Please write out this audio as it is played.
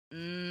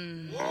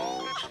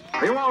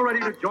Are you all ready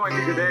to join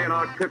me today in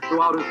our trip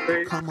to outer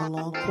space? Come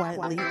along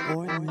quietly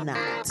or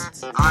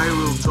not. I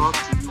will talk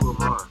to you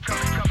of art.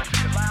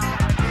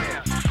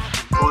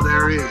 For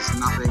there is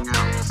nothing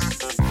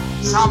else.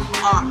 Some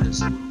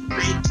artist made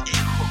a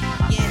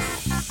hook.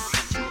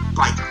 Yes.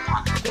 Bite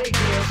upon it.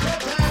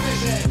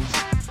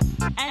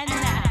 And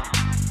now,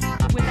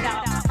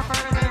 without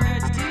further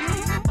ado,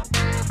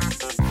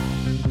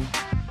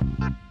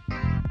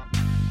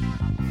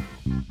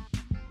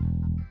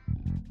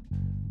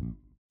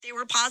 they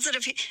were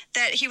positive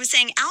that he was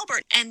saying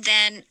Albert, and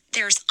then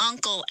there's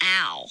Uncle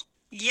Al.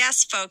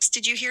 Yes, folks,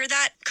 did you hear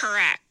that?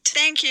 Correct.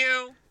 Thank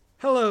you.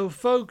 Hello,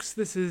 folks.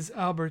 This is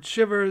Albert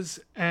Shivers,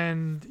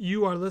 and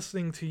you are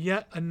listening to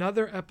yet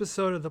another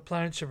episode of the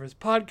Planet Shivers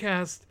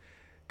podcast,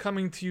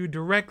 coming to you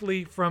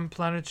directly from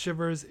Planet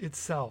Shivers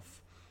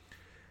itself.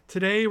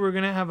 Today, we're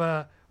going to have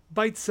a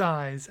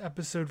bite-size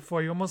episode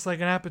for you, almost like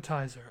an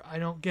appetizer. I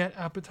don't get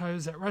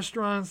appetizers at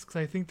restaurants because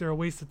I think they're a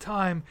waste of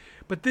time,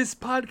 but this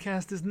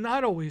podcast is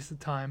not a waste of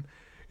time.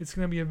 It's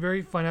going to be a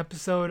very fun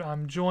episode.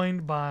 I'm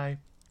joined by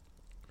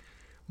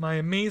my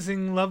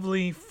amazing,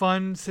 lovely,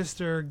 fun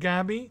sister,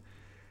 Gabby.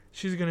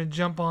 She's going to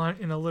jump on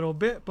in a little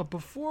bit, but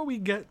before we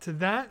get to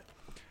that,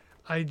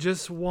 I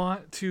just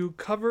want to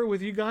cover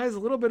with you guys a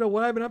little bit of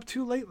what I've been up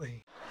to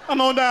lately.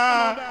 I'm on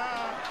die.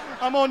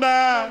 I'm on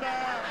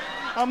die.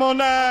 I'm on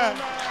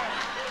die.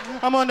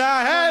 I'm on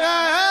die. Hey,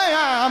 hey, hey,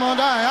 I'm on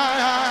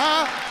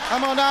die.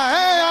 I'm on die.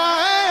 Hey,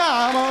 hey,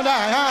 I'm on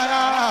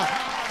die.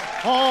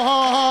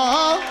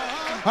 Oh,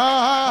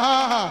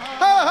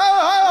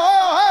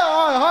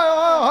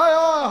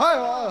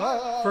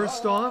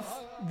 First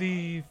off,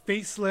 the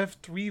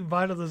facelift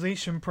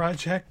revitalization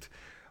project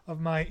of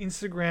my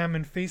Instagram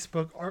and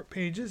Facebook art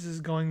pages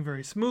is going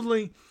very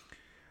smoothly.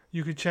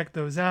 You could check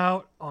those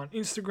out on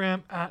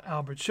Instagram at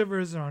Albert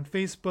Shivers and on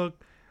Facebook,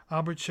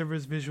 Albert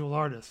Shivers Visual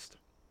Artist.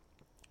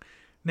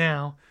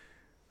 Now,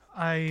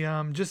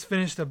 I just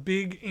finished a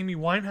big Amy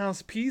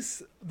Winehouse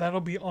piece.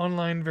 That'll be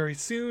online very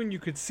soon. You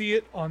could see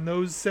it on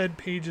those said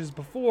pages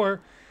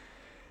before.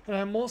 And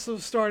I'm also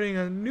starting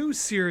a new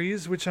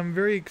series, which I'm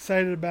very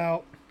excited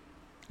about,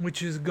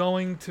 which is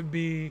going to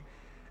be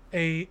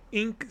a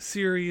ink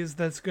series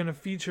that's going to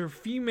feature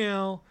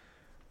female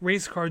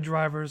race car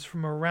drivers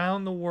from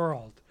around the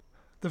world.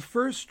 The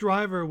first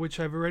driver,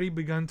 which I've already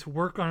begun to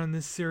work on in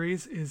this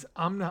series, is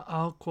Amna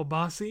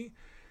Al-Qubaisi.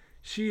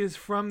 She is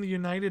from the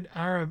United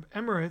Arab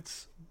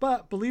Emirates,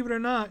 but believe it or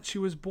not, she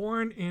was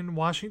born in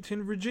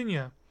Washington,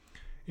 Virginia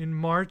in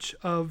March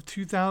of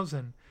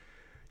 2000.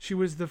 She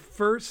was the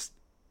first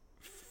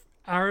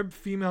Arab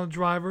female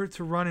driver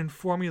to run in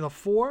Formula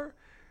 4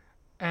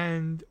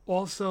 and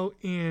also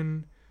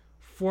in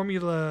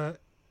Formula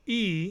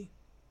E,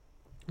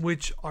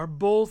 which are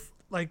both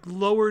like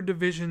lower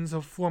divisions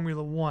of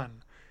Formula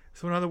 1.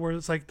 So in other words,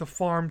 it's like the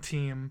farm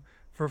team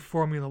for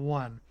Formula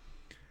 1.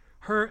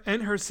 Her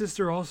and her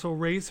sister also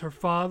race. Her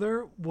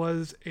father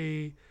was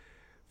a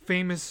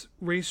famous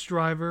race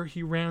driver.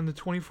 He ran the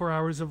 24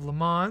 Hours of Le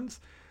Mans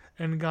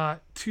and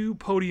got 2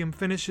 podium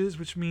finishes,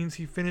 which means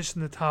he finished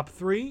in the top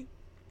 3,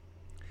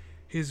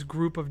 his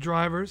group of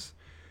drivers.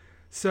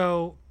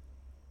 So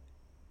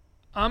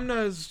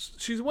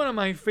she's one of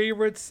my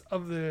favorites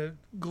of the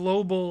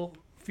global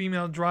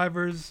female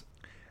drivers.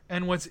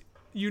 And what's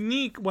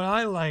unique, what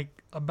I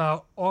like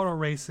about auto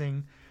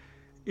racing,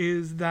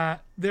 is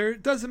that there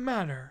doesn't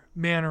matter,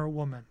 man or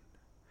woman.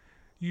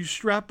 You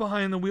strap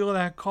behind the wheel of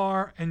that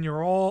car and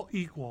you're all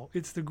equal.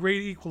 It's the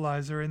great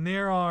equalizer. And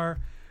there are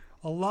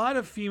a lot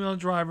of female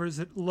drivers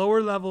at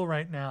lower level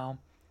right now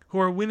who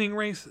are winning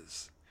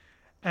races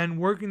and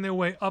working their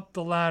way up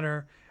the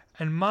ladder.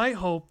 And my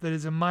hope that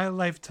is in my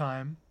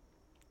lifetime,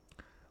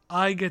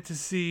 I get to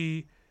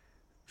see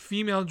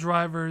female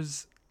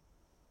drivers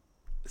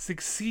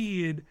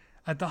succeed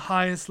at the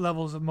highest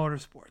levels of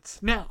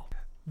motorsports. Now,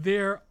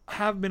 there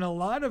have been a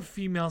lot of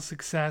female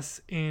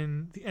success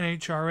in the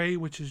NHRA,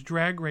 which is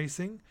drag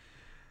racing.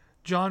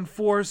 John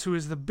Force, who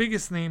is the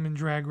biggest name in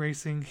drag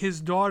racing, his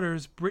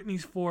daughters, Brittany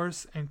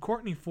Force and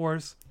Courtney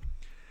Force,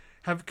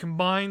 have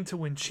combined to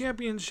win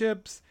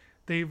championships.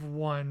 They've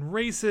won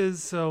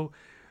races. So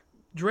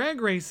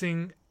drag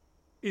racing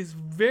is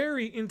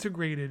very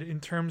integrated in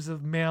terms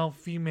of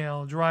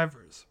male-female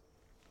drivers.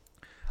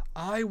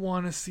 I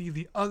want to see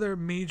the other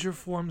major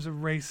forms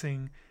of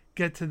racing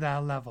get to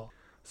that level.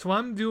 So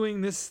I'm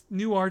doing this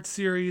new art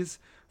series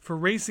for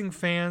racing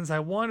fans. I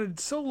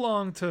wanted so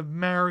long to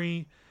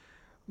marry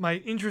my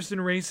interest in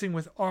racing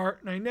with art,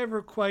 and I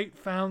never quite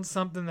found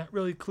something that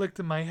really clicked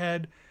in my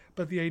head.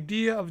 But the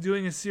idea of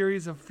doing a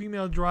series of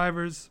female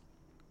drivers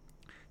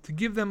to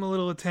give them a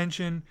little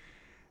attention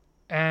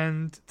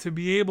and to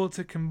be able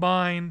to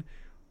combine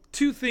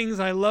 2 things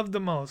I love the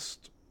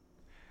most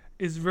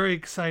is very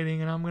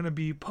exciting. And I'm going to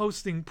be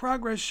posting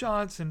progress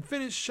shots and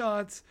finish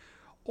shots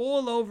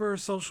all over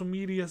social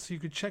media, so you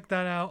could check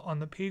that out on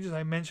the pages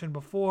I mentioned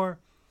before.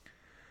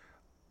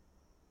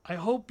 I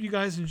hope you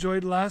guys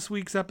enjoyed last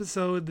week's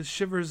episode, the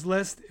Shivers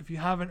List. If you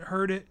haven't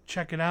heard it,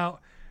 check it out.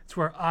 It's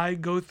where I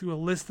go through a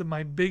list of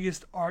my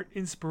biggest art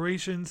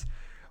inspirations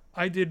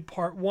I did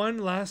part 1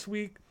 last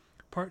week.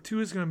 Part 2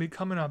 is going to be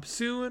coming up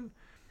soon.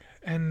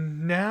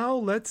 And now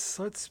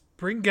let's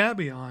bring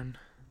Gabby on.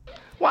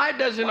 Why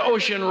does an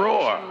ocean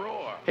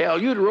roar?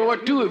 Hell, you'd roar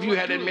too if you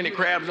had that many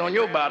crabs on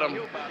your bottom.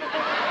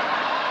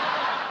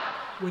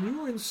 When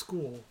you were in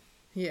school,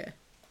 Yeah.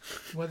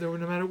 no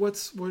matter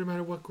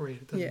what grade,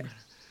 it doesn't Yeah. matter.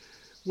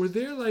 Were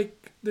there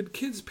did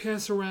kids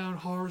pass around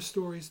horror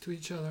stories to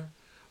each other,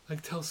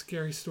 like tell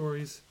scary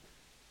stories?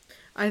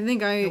 I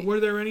think And were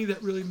there any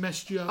that really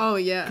messed you up? Oh,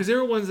 yeah. Because there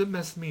were ones that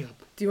messed me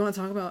up. Do you want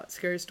to talk about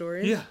scary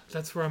stories? Yeah,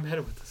 that's where I'm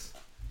headed with this.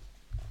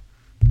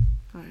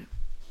 All right.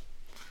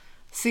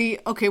 See,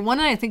 okay, one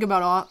that I think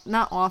about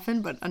not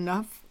often, but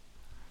enough,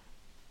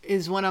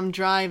 is when I'm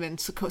driving.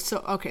 So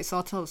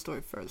I'll tell the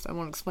story first. I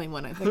won't explain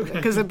when I think of it,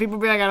 because people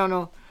be like, I don't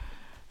know.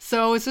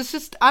 So it's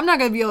just I'm not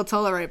going to be able to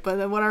tell it right,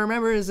 but what I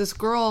remember is this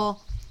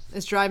girl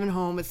is driving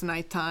home. It's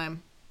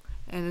nighttime,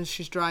 and then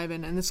she's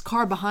driving, and this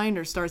car behind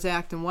her starts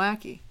acting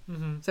wacky.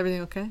 Mm-hmm. Is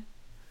everything okay?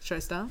 Should I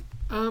stop?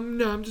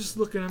 No, I'm just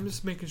looking. I'm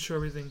just making sure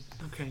everything.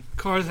 Okay,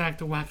 car's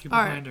acting wacky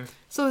behind her.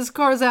 So this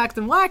car's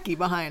acting wacky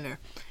behind her,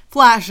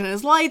 flashing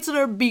his lights at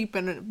her,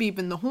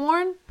 beeping the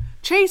horn,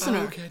 chasing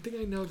her. Okay, I think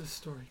I know this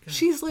story.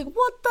 She's like,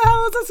 "What the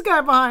hell is this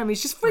guy behind me?"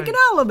 She's freaking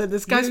out a little bit.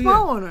 This guy's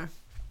following her.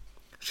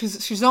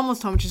 She's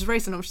almost home. She's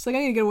racing home. She's like, "I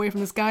need to get away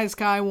from this guy. This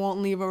guy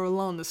won't leave her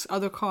alone. This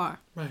other car."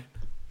 Right.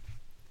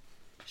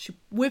 She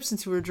whips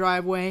into her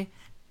driveway.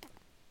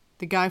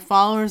 The guy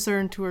follows her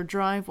into her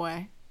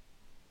driveway.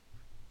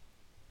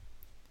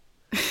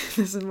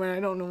 This is where I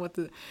don't know what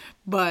to...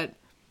 But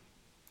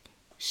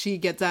she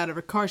gets out of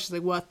her car. She's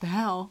like, what the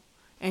hell?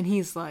 And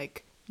he's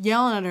like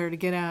yelling at her to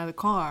get out of the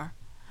car.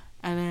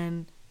 And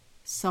then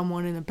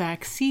someone in the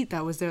back seat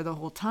that was there the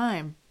whole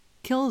time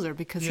kills her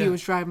because he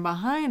was driving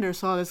behind her,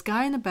 saw this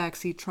guy in the back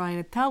seat trying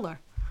to tell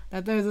her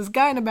that there's this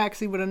guy in the back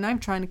seat with a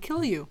knife trying to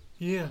kill you.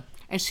 Yeah.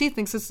 And she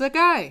thinks it's the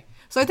guy.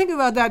 So I think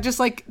about that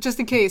just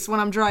in case when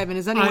I'm driving.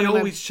 Is anyone? I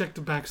always check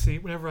the back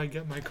seat whenever I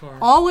get in my car.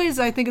 Always,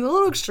 I think it's a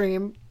little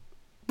extreme,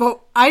 but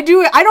I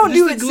do it. I don't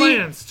do it.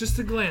 Just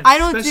a glance. I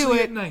don't especially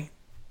do it at night.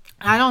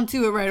 I don't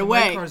do it right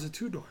away. My car's a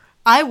 2-door.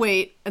 I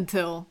wait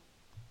until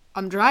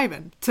I'm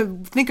driving to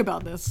think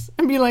about this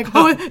and be like,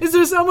 "Oh, is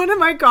there someone in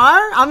my car?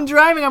 I'm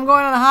driving. I'm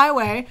going on the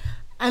highway,"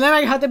 and then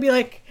I have to be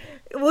like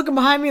looking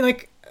behind me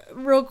like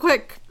real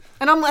quick,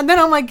 and then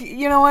I'm like,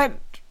 you know what?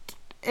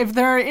 If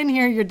they're in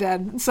here, you're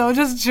dead. So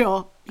just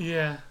chill.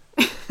 Yeah.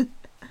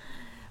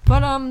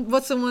 But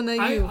what's the one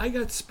that you? I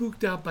got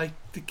spooked out by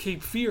the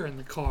Cape Fear in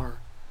the car.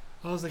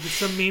 I was like, it's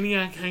some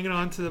maniac hanging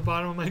on to the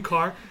bottom of my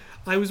car.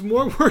 I was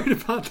more worried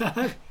about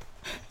that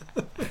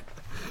with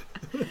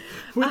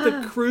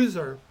the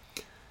Cruiser,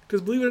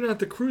 because believe it or not,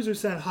 the Cruiser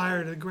sat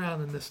higher to the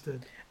ground than this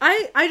did.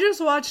 I just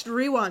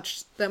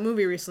rewatched that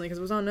movie recently because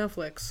it was on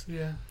Netflix.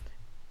 Yeah.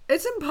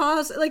 It's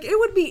impossible. Like, it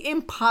would be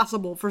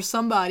impossible for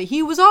somebody.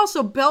 He was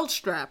also belt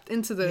strapped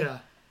into the. Yeah.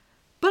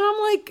 But I'm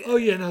like. Oh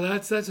yeah, no,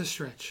 that's a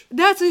stretch.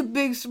 That's a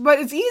big. But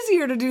it's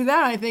easier to do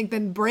that, I think,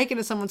 than break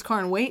into someone's car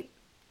and wait.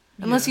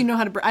 Unless you know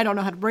how to. I don't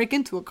know how to break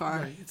into a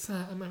car. Right. It's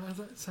not. I mean,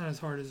 it's not as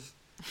hard as.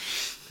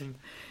 Thing.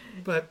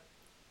 But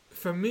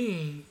for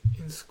me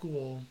in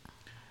school,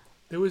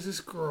 there was this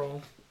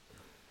girl.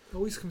 It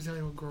always comes down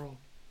to a girl.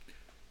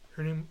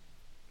 Her name.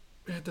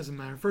 It doesn't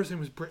matter. First name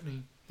was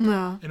Brittany.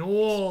 No. And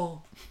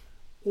all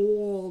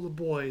the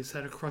boys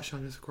had a crush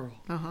on this girl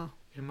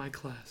in my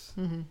class.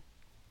 Mm-hmm.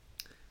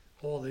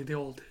 They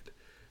all did.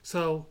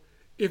 So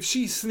if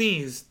she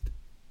sneezed,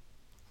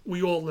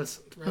 we all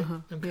listened, right?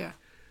 Okay. Yeah.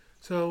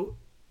 So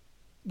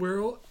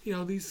we're all,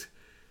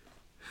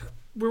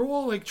 we're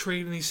all like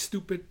trading these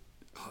stupid,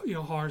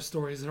 horror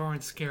stories that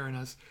aren't scaring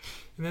us.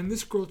 And then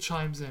this girl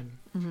chimes in.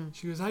 Mm-hmm.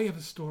 She goes, "I have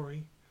a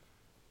story."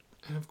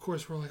 And of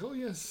course we're like, "Oh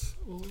yes,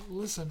 well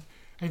listen."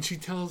 And she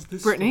tells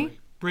this story.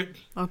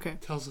 Brittany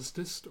tells us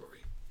this story.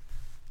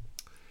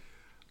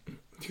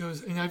 She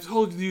goes, and I've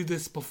told you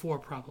this before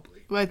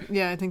probably. But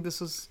yeah, I think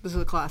this is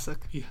a classic.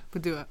 Yeah.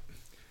 But do it.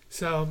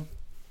 So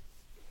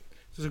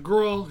there's a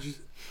girl,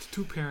 she's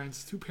two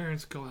parents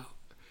go out.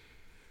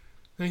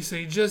 They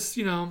say, just,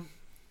 take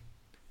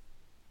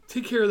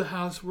care of the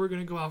house, we're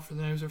gonna go out for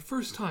the night. It was her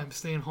first time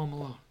staying home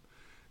alone.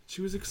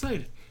 She was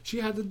excited. She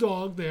had the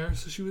dog there,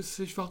 so she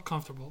felt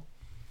comfortable.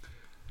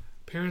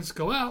 Parents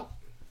go out.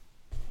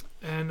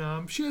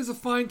 And she has a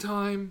fine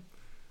time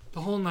the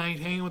whole night,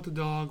 hanging with the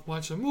dog,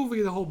 watching a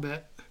movie, the whole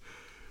bit.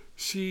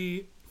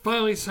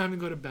 Finally, it's time to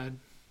go to bed.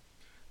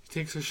 She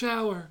takes her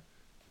shower,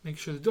 makes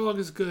sure the dog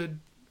is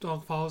good.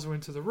 Dog follows her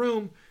into the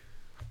room.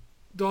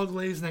 Dog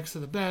lays next to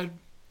the bed.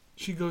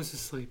 She goes to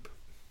sleep.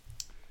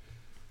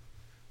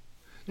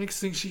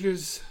 Next thing she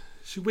hears,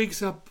 she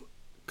wakes up a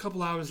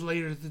couple hours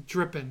later, the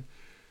dripping.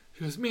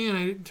 She goes, "Man,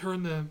 I didn't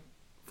turn the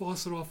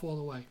faucet off all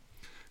the way."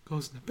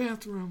 Goes in the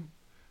bathroom.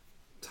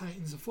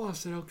 Tightens the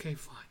faucet. Okay,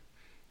 fine.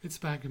 Gets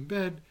back in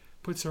bed.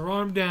 Puts her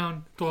arm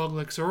down. Dog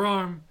licks her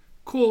arm.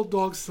 Cool.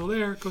 Dog's still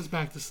there. Goes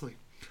back to sleep.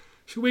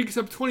 She wakes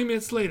up 20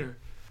 minutes later.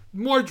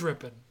 More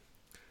dripping.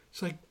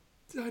 She's like,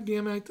 "God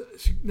damn it."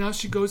 Now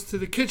she goes to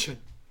the kitchen.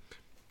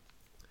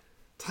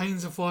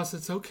 Tightens the faucet.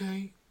 It's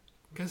okay.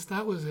 guess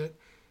that was it.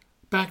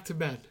 Back to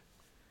bed.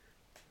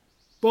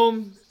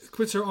 Boom,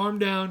 puts her arm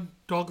down,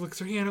 dog licks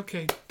her hand,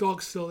 okay,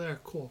 dog's still there,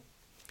 cool.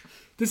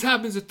 This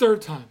happens a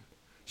third time.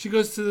 She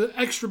goes to the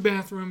extra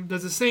bathroom,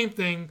 does the same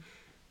thing,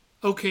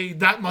 okay,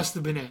 that must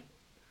have been it.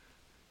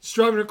 It's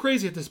driving her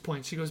crazy at this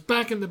point. She goes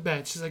back in the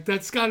bed, she's like,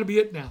 that's gotta be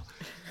it now.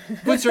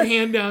 Puts her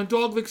hand down,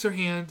 dog licks her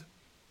hand,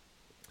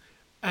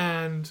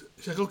 and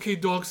she's like, okay,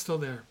 dog's still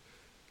there.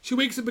 She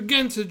wakes up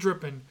again to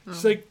dripping.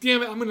 She's like,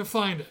 damn it, I'm gonna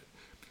find it.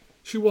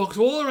 She walks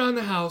all around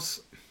the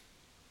house,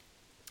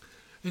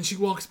 and she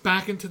walks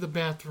back into the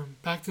bathroom,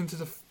 back into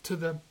the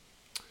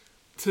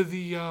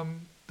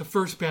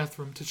first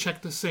bathroom to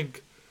check the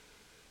sink.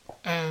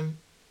 And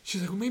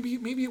she's like, well,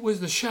 maybe it was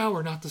the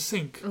shower, not the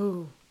sink.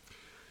 Ooh,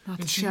 not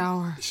and the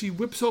shower. She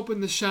whips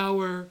open the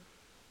shower,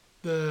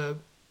 the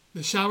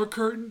shower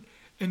curtain,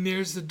 and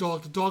there's the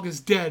dog. The dog is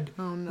dead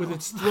with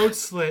its throat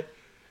slit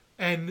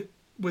and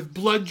with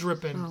blood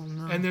dripping. Oh,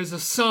 no. And there's a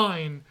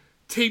sign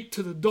taped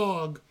to the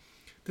dog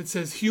that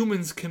says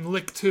humans can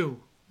lick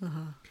too.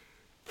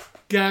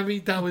 Gabby,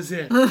 that was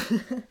it.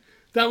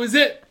 That was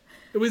it.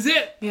 It was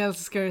it. Yeah,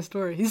 it's a scary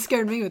story. He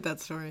scared me with that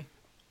story.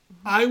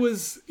 I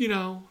was,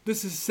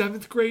 this is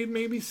 7th grade,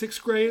 maybe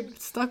 6th grade.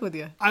 It stuck with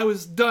you. I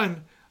was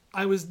done.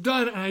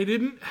 And I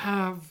didn't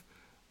have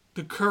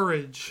the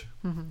courage.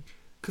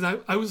 Because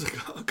I was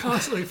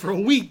constantly, for a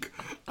week,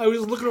 I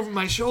was looking over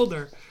my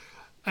shoulder.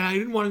 And I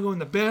didn't want to go in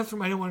the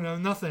bathroom. I didn't want to know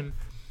nothing.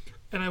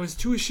 And I was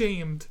too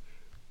ashamed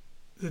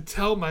to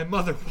tell my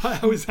mother why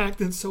I was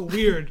acting so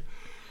weird.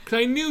 Because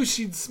I knew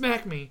she'd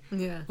smack me.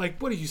 Yeah. Like,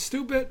 what are you,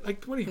 stupid?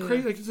 Like, what are you,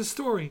 crazy? Like, it's a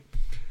story.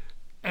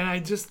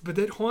 And but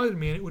that haunted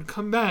me, and it would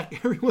come back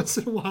every once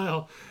in a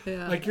while.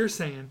 Yeah. Like you're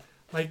saying.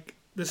 Like,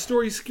 the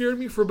story scared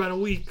me for about a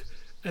week,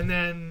 and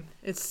then...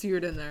 It's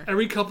seared in there.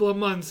 Every couple of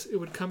months, it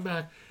would come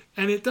back.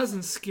 And it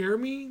doesn't scare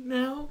me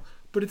now,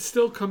 but it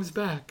still comes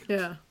back.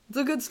 Yeah. It's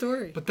a good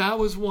story. But that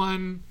was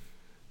one...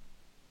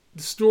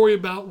 The story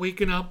about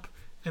waking up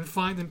and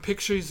finding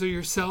pictures of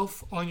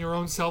yourself on your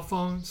own cell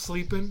phone,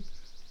 sleeping.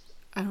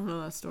 I don't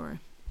know that story.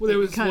 Well, there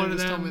was one one of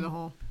just them. told me the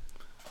whole...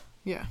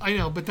 Yeah. I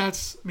know, but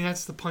that's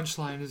the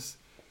punchline is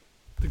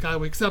the guy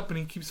wakes up and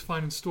he keeps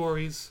finding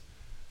stories.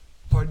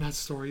 Or not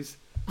stories.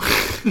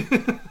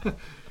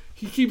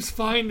 He keeps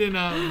finding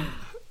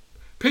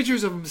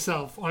pictures of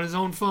himself on his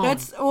own phone.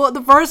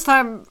 The first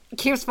time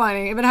keeps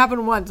finding. If it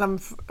happened once, I'm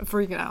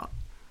freaking out.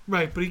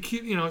 Right, but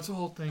it's a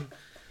whole thing.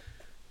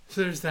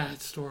 So there's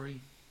that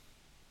story.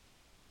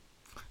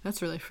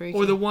 That's really freaky.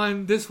 Or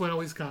this one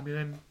always got me,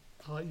 then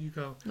I'll let you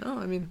go. No,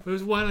 I mean... There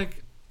was one,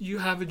 like, you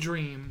have a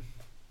dream.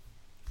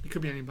 It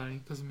could be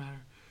anybody, doesn't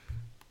matter.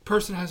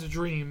 Person has a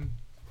dream,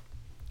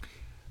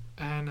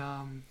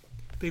 and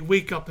they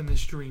wake up in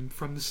this dream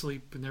from the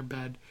sleep in their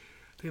bed.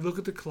 They look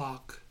at the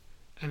clock,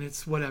 and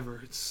it's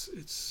whatever. It's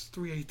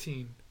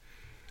 3:18,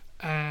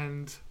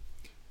 and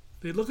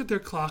they look at their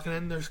clock, and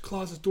then their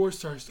closet door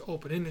starts to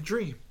open in the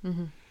dream,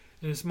 and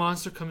this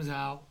monster comes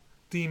out,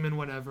 demon,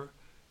 whatever,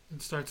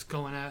 and starts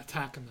going at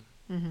attacking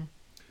them.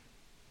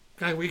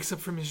 Guy wakes up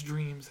from his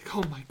dreams, like,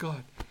 oh my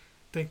god.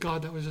 Thank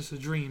God that was just a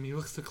dream. He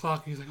looks at the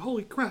clock and he's like,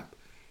 holy crap.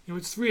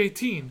 It's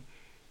 3:18. And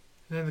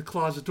then the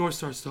closet door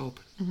starts to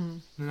open.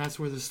 And that's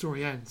where the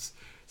story ends.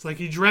 It's like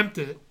he dreamt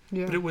it,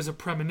 but it was a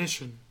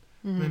premonition.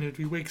 And then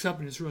he wakes up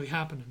and it's really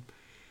happening.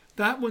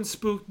 That one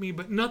spooked me,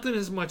 but nothing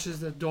as much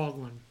as the dog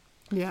one.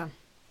 Yeah.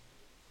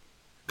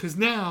 Because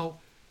now,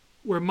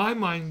 where my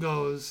mind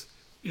goes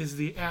is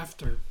the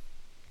after.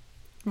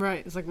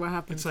 Right. It's like what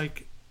happened. It's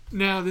like,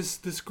 now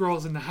this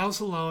girl's in the house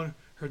alone.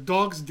 Her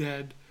dog's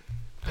dead.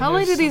 How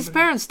late are these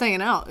parents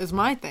staying out is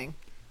my thing.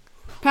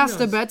 Past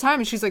the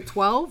bedtime and she's like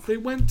 12? They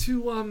went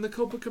to the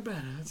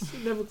Copacabana.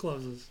 It never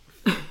closes.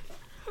 I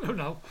don't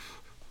know.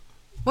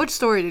 What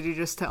story did you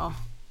just tell?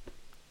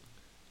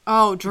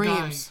 Oh,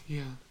 dreams.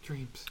 Yeah,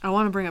 dreams. I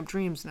want to bring up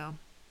dreams now.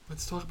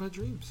 Let's talk about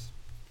dreams.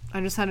 I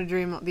just had a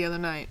dream the other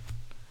night.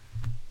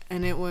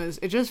 And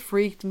it just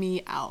freaked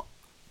me out.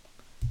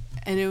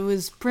 And it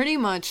was pretty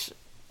much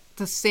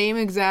the same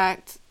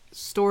exact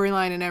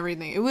storyline and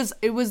everything. It was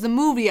the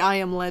movie I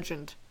Am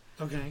Legend.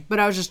 Okay. But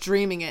I was just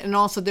dreaming it. And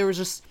also there was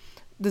just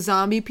the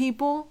zombie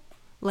people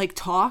like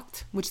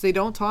talked, which they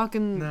don't talk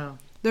in. No.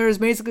 There's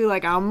basically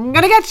like, I'm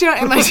gonna get you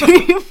in my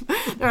dream.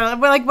 They're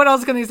like, what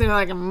else can they say? They're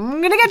like,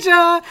 I'm gonna get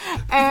you.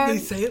 And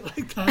Did they say it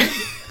like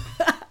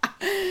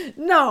that?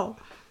 No.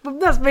 But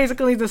that's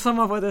basically to sum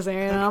up what they're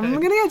saying. Okay. I'm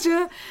gonna get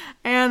you.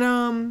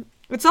 And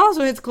it's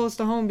also hits close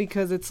to home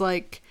because it's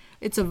like,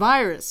 it's a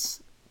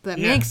virus that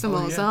makes them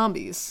all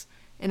zombies.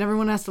 And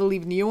everyone has to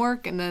leave New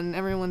York, and then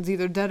everyone's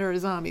either dead or a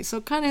zombie. So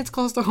it kind of hits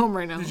close to home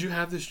right now. Did you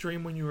have this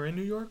dream when you were in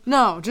New York?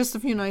 No, just a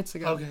few nights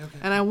ago. Okay.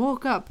 And I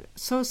woke up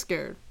so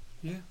scared.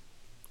 Yeah.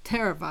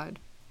 Terrified.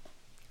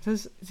 I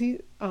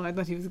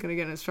thought he was going to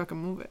get in his truck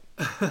and move it.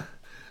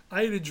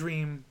 I had a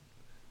dream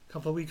a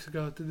couple of weeks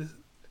ago.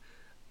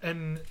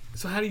 And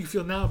so how do you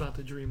feel now about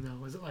the dream,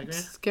 though? Was it like,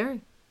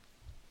 scary.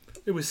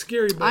 It was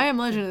scary, but... I Am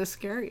Legend is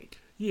scary.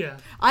 Yeah.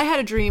 I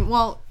had a dream.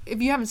 Well,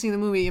 if you haven't seen the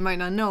movie, you might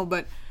not know,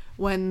 but...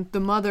 when the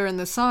mother and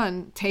the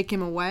son take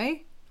him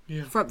away,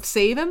 Yeah.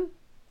 save him.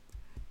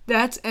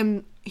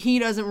 And he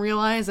doesn't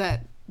realize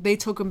that they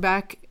took him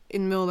back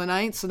in the middle of the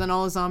night, so then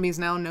all the zombies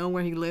now know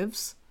where he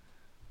lives.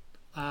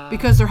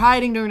 Because they're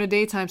hiding during the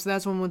daytime, so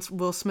that's when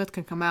Will Smith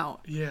can come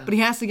out. Yeah. But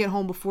he has to get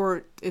home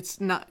before it's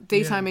not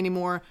daytime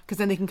anymore, because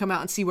then they can come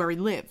out and see where he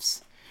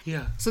lives.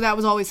 Yeah. So that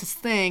was always his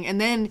thing.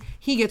 And then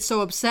he gets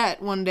so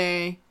upset one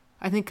day,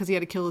 I think because he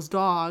had to kill his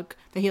dog,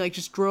 that he like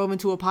just drove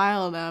into a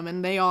pile of them,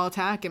 and they all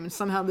attack him, and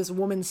somehow this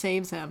woman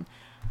saves him.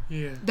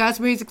 Yeah. That's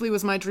basically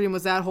was my dream,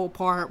 was that whole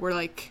part where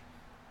like...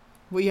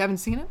 Well, you haven't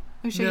seen it?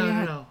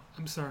 No.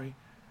 I'm sorry.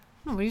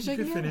 No, what are you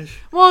shaking can your head? finish.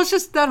 Well, it's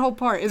just that whole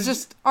part. It's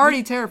just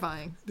already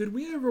terrifying. Did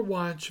we ever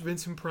watch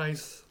Vincent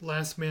Price,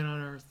 Last Man on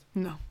Earth?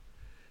 No.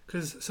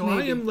 Because Maybe.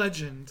 I Am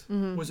Legend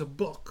was a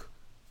book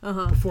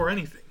before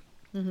anything.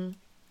 Mm-hmm.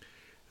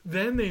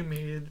 Then they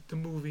made the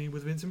movie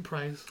with Vincent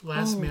Price,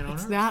 Last Man on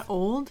Earth. It's that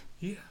old?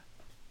 Yeah.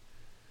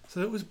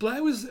 So it was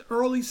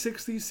early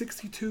 60s,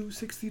 62,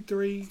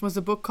 63. Was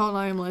the book called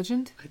I Am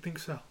Legend? I think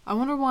so. I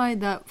wonder why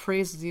that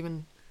phrase is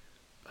even...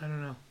 I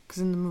don't know.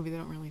 Because in the movie they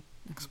don't really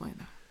explain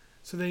that.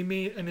 So they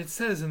made, and it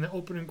says in the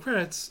opening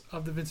credits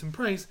of the Vincent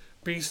Price,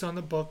 based on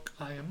the book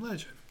I Am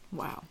Legend.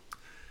 Wow.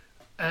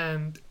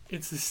 And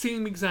it's the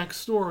same exact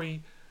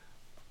story,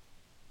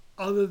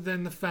 other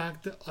than the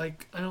fact that,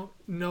 like, I don't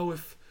know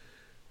if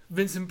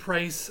Vincent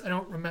Price, I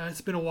don't remember,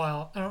 it's been a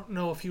while, I don't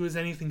know if he was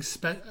anything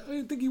special.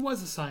 I think he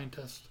was a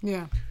scientist.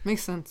 Yeah,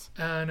 makes sense.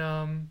 And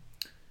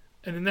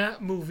in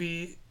that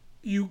movie,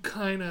 you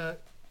kind of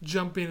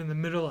jump in the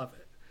middle of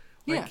it.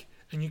 Like, Yeah.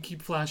 And you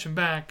keep flashing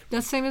back.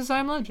 That's same as I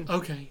Am Legend.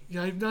 Okay.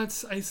 Yeah,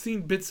 I've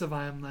seen bits of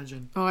I Am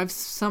Legend. Oh, I've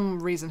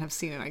some reason have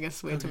seen it, I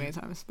guess, way too many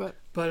times. But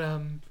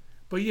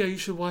yeah, you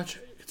should watch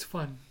it. It's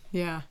fun.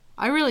 yeah.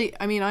 I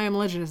I Am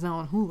Legend is now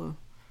on Hulu.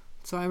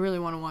 So I really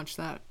want to watch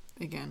that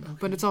again. Okay.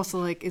 But it's also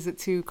like, is it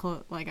too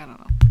close? Like, I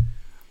don't know.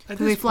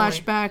 Because they flash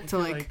back to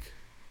like,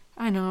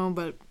 I know,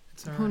 but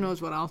who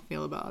knows what I'll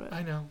feel about it.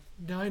 I know.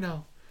 No, I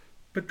know.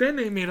 But then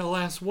they made a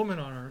Last Woman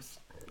on Earth.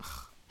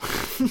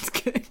 Just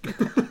kidding.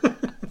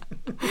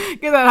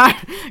 Get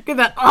that.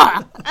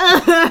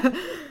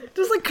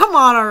 Just like, come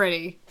on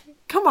already.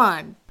 Come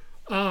on.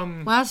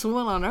 Last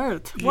Woman on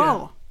Earth. Whoa.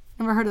 Yeah.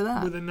 Never heard of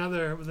that. With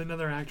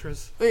another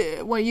actress.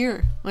 What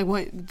year? Like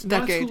what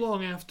decade? Not too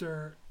long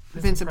after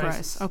Vincent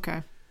Price.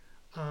 Okay.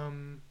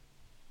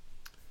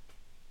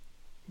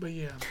 But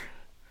yeah.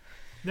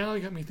 Now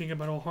you got me thinking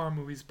about old horror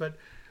movies, but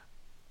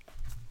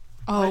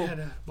Oh. I had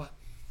a what?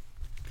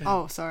 Okay.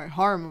 Oh, sorry.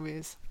 Horror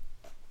movies.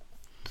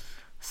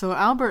 So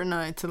Albert and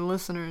I, to the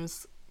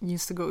listeners,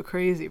 used to go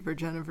crazy for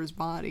Jennifer's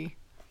Body.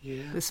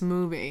 Yeah. This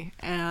movie.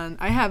 And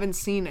I haven't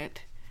seen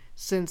it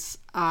since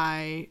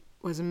I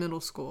was in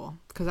middle school.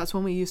 Because that's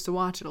when we used to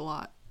watch it a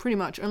lot. Pretty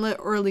much.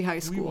 Early high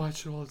school. We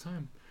watched it all the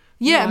time.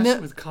 Yeah. We watched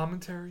it with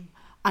commentary.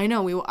 I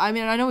know. I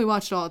know we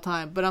watched it all the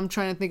time. But I'm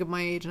trying to think of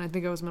my age. And I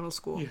think I was middle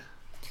school. Yeah.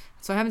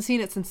 So I haven't seen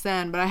it since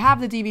then. But I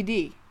have the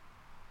DVD.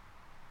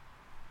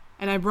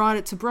 And I brought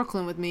it to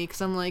Brooklyn with me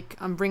because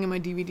I'm bringing my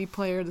DVD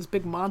player, this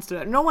big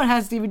monster. No one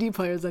has DVD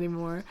players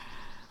anymore.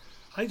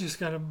 I just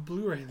got a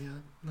Blu-ray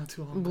not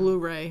too long ago.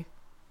 Blu-ray.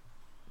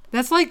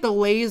 That's like the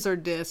laser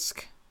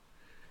disc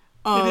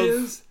of it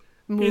is,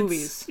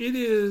 movies. It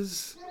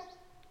is.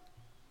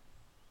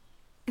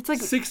 It's like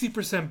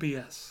 60%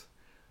 BS.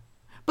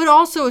 But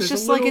also, it's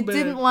There's just like it bit,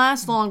 didn't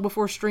last long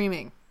before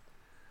streaming.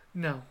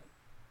 No.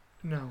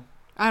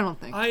 I don't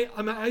think.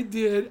 I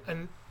did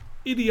an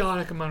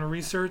idiotic amount of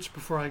research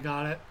before I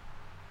got it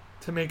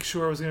to make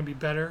sure it was going to be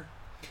better,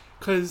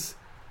 because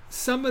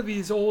some of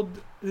these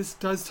this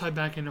does tie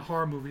back into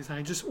horror movies, and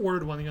I just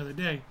ordered one the other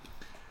day.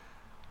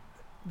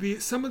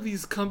 Some of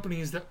these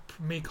companies that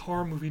make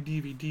horror movie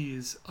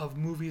DVDs of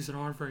movies that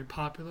aren't very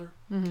popular,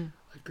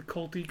 like the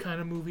culty kind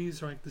of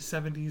movies or like the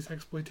 70s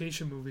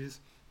exploitation movies,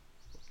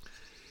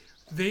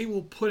 they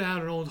will put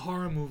out an old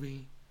horror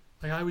movie.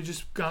 Like I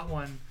just got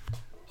one,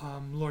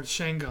 Lord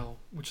Shango,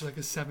 which is like a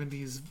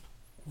 70s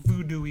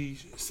voodoo-y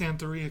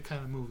Santeria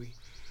kind of movie,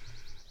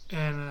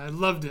 and I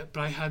loved it,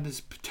 but I had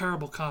this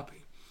terrible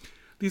copy.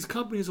 These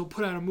companies will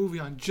put out a movie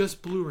on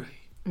just Blu-ray,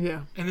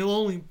 Yeah. and they'll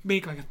only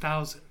make like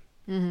 1,000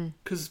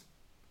 because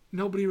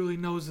nobody really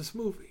knows this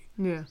movie.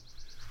 Yeah.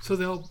 So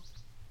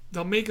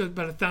they'll make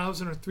about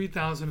 1,000 or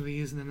 3,000 of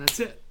these, and then that's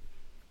it.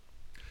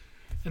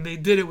 And they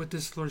did it with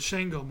this Lord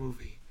Shango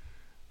movie,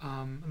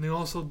 and they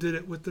also did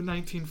it with the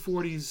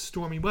 1940s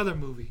Stormy Weather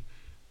movie,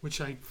 which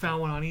I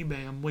found one on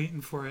eBay. I'm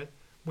waiting for it.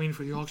 Waiting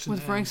for the auction.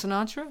 With Frank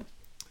Sinatra?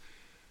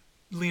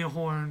 Lena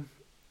Horne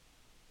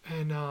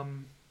and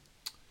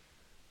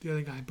the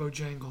other guy,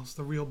 Bojangles,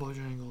 the real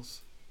Bojangles.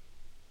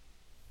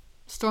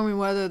 Stormy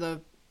Weather, the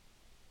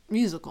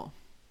musical.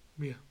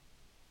 Yeah.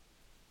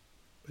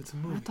 It's a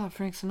movie. I thought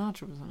Frank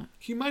Sinatra was in it.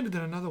 He might have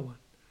done another one.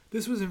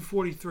 This was in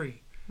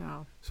 43.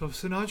 No. So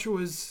Sinatra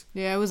was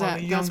it was on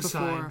the young before.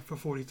 side for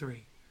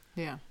 43.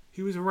 Yeah.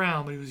 He was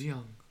around, but he was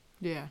young.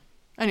 Yeah.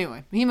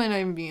 Anyway, he might not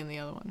even be in the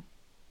other one.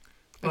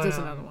 If there's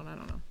another one, I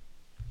don't know.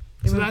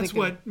 So that's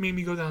what made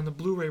me go down the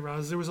Blu-ray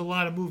route. There was a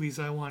lot of movies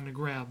I wanted to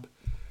grab.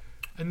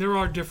 And there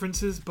are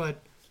differences,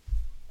 but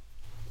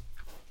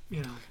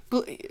you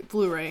know.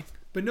 Blu-ray.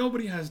 But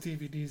nobody has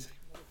DVDs,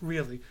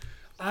 really.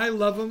 I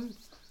love them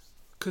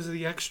because of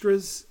the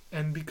extras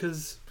and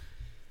because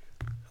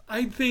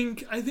I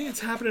think it's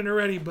happening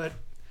already, but,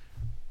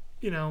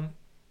 you know,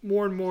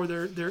 more and more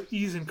they're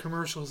easing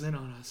commercials in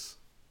on us.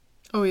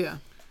 Oh, yeah.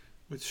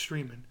 With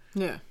streaming.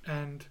 Yeah.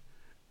 And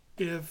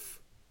if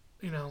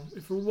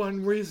for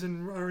one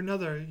reason or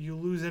another you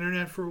lose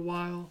internet for a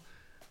while,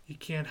 you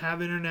can't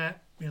have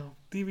internet, you know,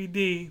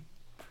 DVD,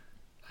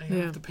 I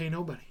have to pay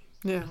nobody.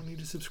 Yeah. I don't need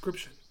a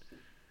subscription.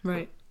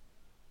 Right.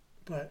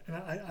 But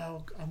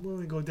I'm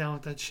willing to go down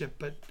with that ship.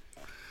 But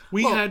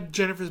we had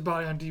Jennifer's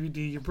Body on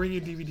DVD. You bring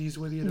your DVDs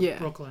with you to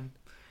Brooklyn.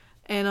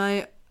 And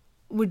I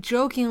would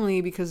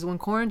jokingly, because when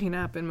quarantine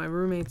happened, my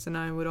roommates and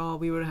I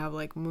we would have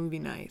like movie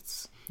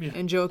nights. Yeah.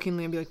 And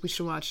jokingly, I'd be like, we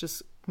should watch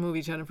this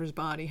movie, Jennifer's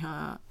Body,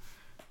 huh?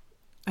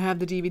 I have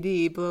the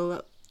DVD,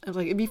 but I was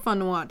like, it'd be fun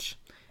to watch.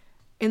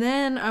 And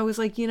then I was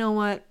like, you know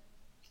what?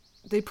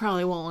 They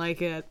probably won't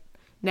like it.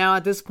 Now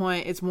at this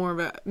point, it's more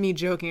of me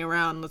joking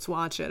around. Let's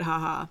watch it,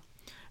 haha.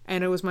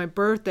 And it was my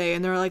birthday,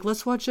 and they were like,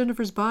 let's watch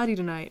Jennifer's Body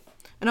tonight.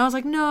 And I was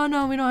like, no,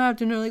 we don't have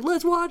to. And they're like,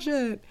 let's watch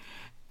it.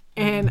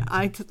 And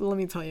let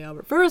me tell you,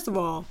 Albert, first of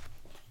all,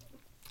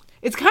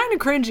 it's kind of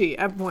cringy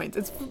at points.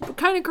 It's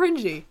kind of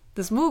cringy,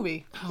 this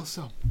movie. How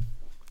so?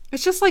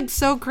 It's just like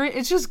so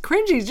it's just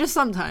cringy, just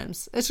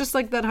sometimes. It's just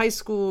like that high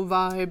school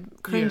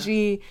vibe,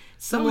 cringy. Yeah.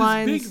 Some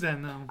lines. It was big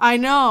then, though. I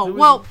know.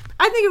 Well,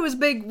 I think it was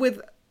big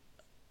with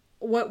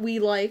what we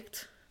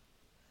liked.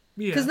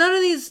 Yeah. Because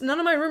none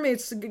of my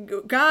roommates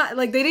got,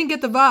 like, they didn't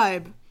get the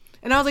vibe.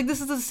 And I was like,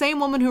 this is the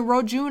same woman who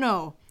wrote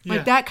Juno.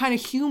 Like, that kind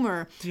of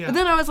humor. Yeah. But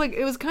then I was like,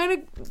 it was kind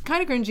of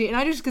cringy. And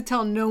I just could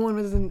tell no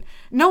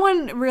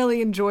one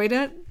really enjoyed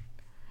it.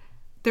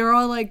 They were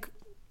all like,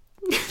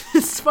 this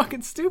is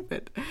fucking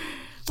stupid.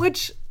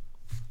 Which,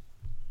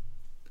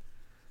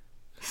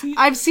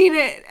 I've seen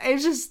it.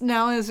 It's just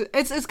now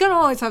it's gonna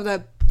always have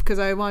that, because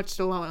I watched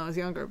it a lot when I was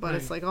younger. But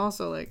It's like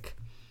also like,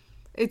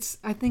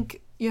 I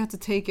think you have to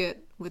take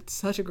it with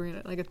such a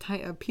grain, like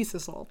a piece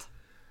of salt.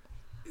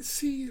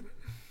 See,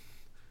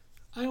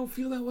 I don't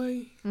feel that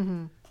way,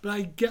 but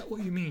I get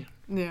what you mean.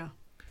 Yeah.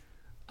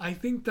 I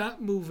think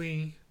that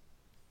movie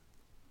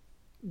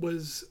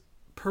was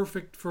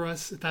perfect for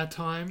us at that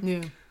time.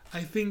 Yeah.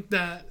 I think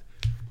that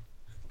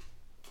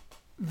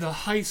the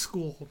high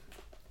school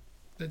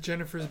that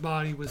Jennifer's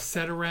Body was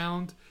set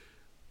around,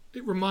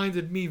 it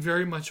reminded me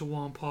very much of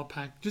Wallen Paw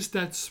Pack. Just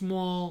that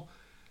small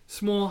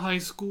high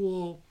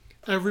school.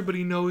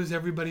 Everybody knows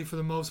everybody for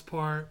the most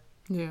part.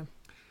 Yeah.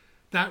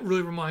 That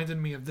really reminded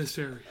me of this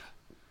area.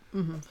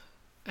 Mm-hmm.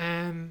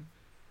 And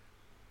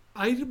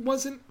I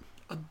wasn't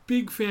a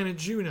big fan of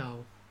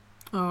Juno.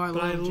 Oh, I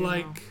love Juno.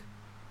 Like...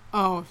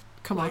 Oh,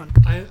 come on.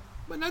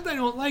 But not that I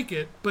don't like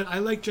it, but I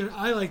like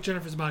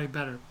Jennifer's Body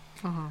better.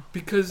 Uh-huh.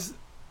 Because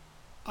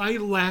I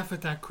laugh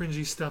at that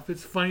cringy stuff.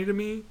 It's funny to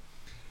me.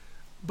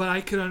 But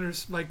I could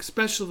understand, like,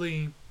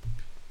 especially...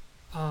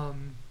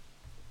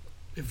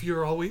 If you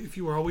were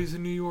always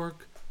in New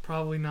York,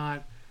 probably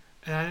not.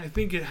 And I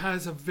think it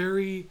has a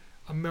very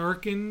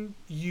American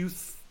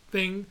youth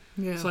thing.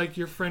 Yeah. It's like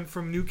your friend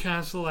from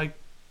Newcastle, like,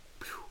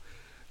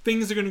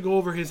 things are going to go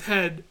over his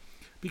head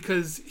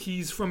because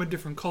he's from a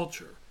different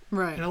culture.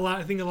 Right. And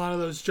I think a lot of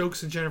those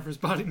jokes in Jennifer's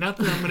Body, not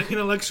that I'm going to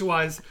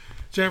intellectualize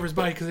Jennifer's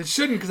Body, because it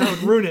shouldn't, because that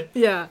would ruin it.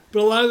 Yeah.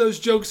 But a lot of those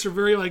jokes are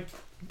very, like,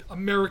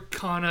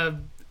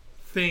 Americana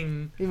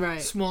thing.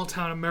 Right. Small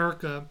town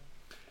America.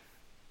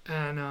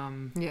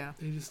 And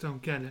they just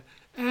don't get it.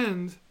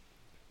 And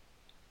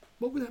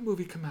what would that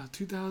movie come out?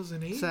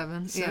 2008?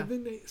 7.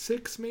 8,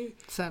 6 maybe?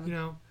 7. You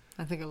know.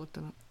 I think I looked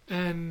it up.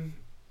 And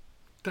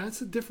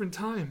that's a different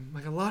time.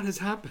 Like, a lot has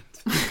happened.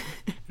 You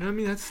know what I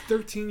mean? That's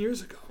 13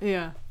 years ago.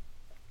 Yeah.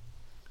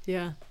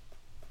 Yeah.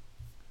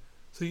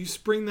 So you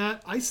spring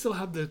that. I still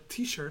have the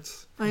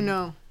T-shirts. I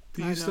know.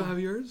 Do you still have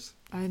yours?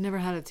 I never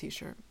had a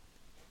T-shirt.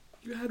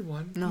 You had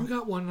one. No. You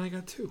got one and I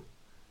got 2.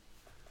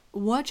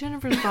 What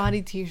Jennifer's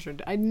Body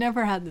T-shirt? I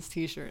never had this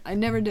T-shirt. I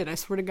never did. I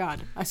swear to God.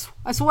 I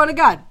swear to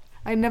God.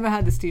 I never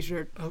had this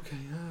T-shirt. Okay.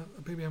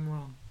 Maybe I'm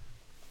wrong.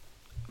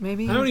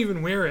 Maybe. I don't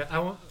even wear it. I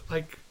want,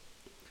 like,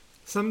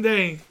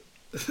 someday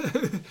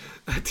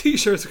a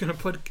T-shirt's gonna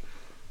put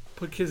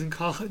kids in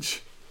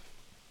college.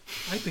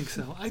 I think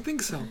so. I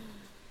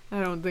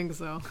don't think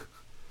so.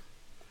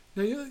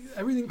 Now,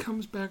 everything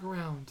comes back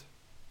around.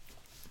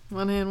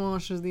 One hand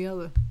washes the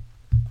other.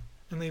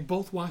 And they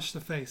both wash the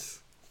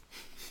face.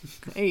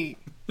 Hey.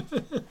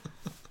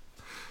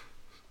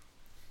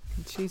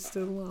 She's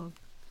still alone.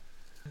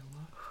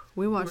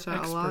 We watched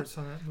that a lot. Experts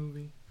on that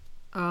movie.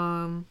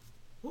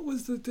 What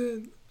was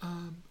the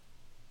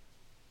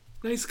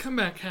nice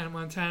comeback, Hannah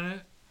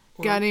Montana?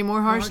 Got any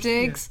more harsh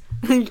digs?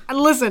 Yeah.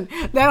 Listen,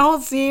 that whole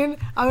scene,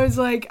 I was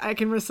like, I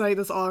can recite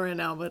this all right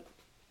now, but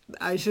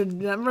I should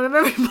never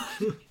remember.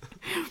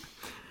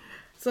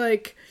 It's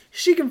like,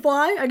 she can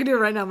fly. I can do it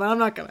right now, but I'm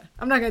not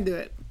gonna do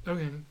it.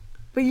 Okay.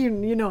 But you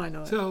know I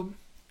know it. So,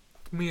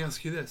 let me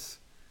ask you this.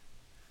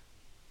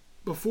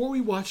 Before we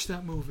watched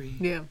that movie,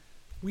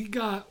 you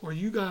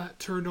got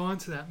turned on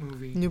to that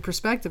movie. New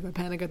Perspective by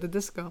Panic at the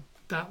Disco.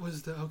 That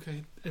was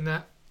and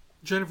that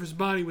Jennifer's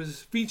Body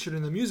was featured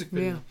in the music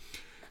video. Yeah.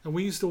 And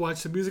we used to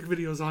watch the music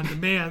videos on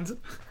demand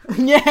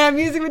Yeah,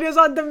 music videos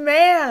on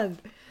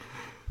demand.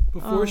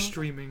 before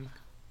streaming.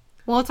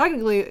 Well,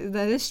 technically,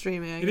 that is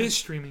streaming. I It guess. is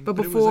streaming, But it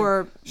was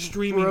before like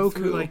streaming Roku.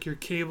 through like your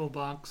cable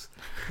box,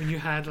 when you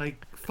had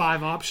like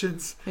 5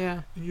 options,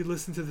 Yeah. and you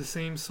listen to the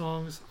same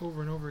songs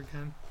over and over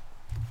again.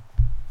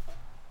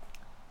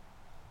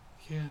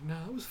 Yeah, no,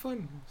 it was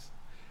fun.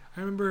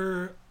 I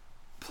remember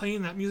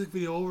playing that music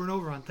video over and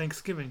over on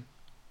Thanksgiving.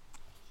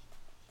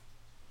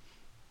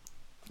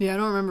 Yeah, I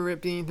don't remember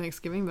it being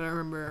Thanksgiving, but I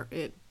remember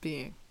it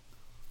being.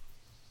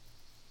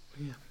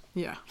 Yeah.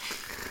 Yeah.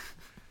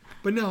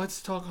 But no,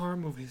 let's talk horror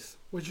movies.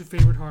 What's your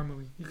favorite horror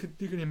movie? You could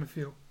name a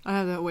few. I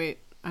have to wait.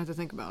 I have to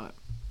think about it.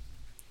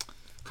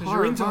 Because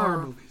you're into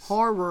horror movies.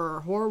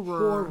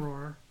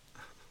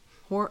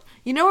 Horror.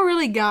 You know what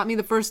really got me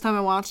the first time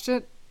I watched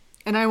it?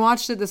 And I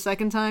watched it the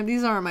second time.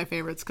 These aren't my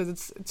favorites because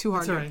it's too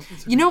hard. It's all right.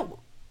 It's You know,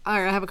 all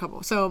right, I have a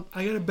couple. So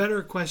I got a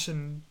better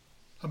question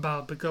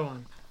about, but go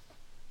on.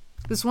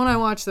 this one I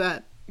watched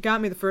that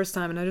got me the first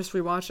time, and I just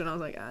rewatched it, and I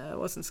was like, it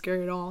wasn't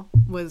scary at all,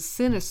 was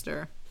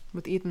Sinister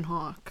with Ethan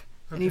Hawke.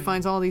 And he Okay.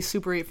 finds all these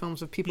Super 8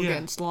 films of people Yeah.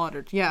 getting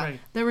slaughtered. Yeah, Right.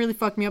 that really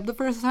fucked me up the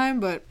first time,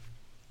 but...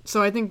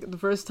 So I think the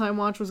first time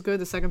watch was good,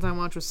 the second time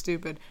watch was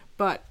stupid.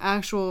 But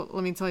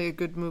let me tell you a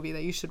good movie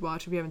that you should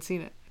watch if you haven't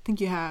seen it. I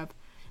think you have.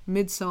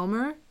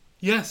 Midsommar.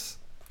 Yes.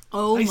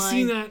 Oh I my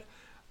seen that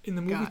in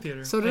the movie God.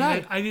 theater. So did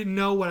I. I didn't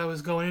know what I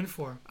was going in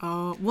for.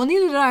 Oh, well,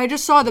 neither did I. I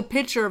just saw the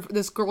picture of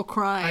this girl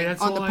crying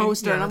That's on the all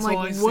poster, and I'm that's all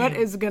like, I what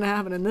seen. is going to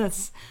happen in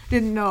this?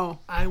 Didn't know.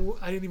 I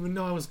didn't even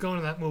know I was going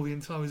to that movie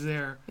until I was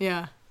there.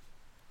 Yeah.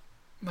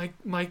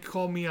 Mike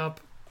called me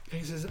up,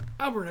 and he says,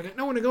 Albert, I got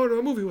no one to go to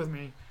a movie with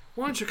me.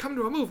 Why don't you come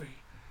to a movie?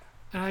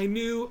 And I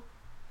knew,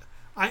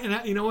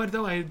 you know what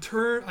though? I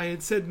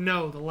had said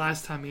no the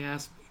last time he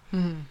asked me.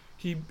 Mm-hmm.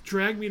 He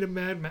dragged me to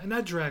Mad Max.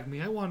 Not dragged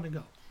me. I wanted to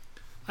go.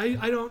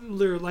 I don't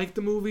really like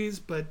the movies,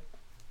 but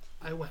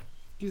I went.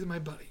 He's my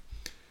buddy.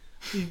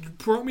 He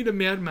brought me to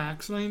Mad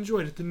Max, and I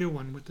enjoyed it. The new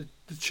one with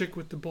the chick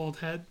with the bald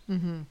head.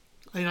 Mm-hmm.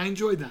 And I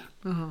enjoyed that.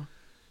 Uh-huh.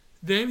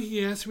 Then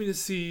he asked me to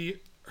see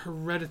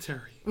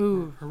Hereditary.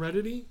 Ooh.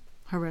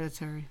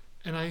 Hereditary.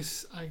 And I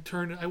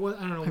turned. I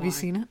don't know why. Have you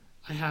seen it?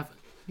 I haven't.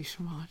 You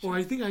should watch Or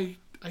I think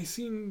I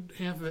seen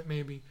half of it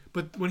maybe.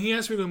 But when he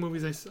asked me to go to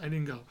movies, I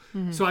didn't go.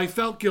 Mhm. So I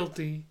felt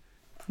guilty.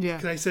 Yeah.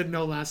 Because I said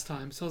no last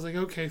time. So I was like,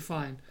 okay,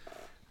 fine.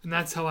 And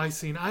that's how I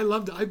seen it. I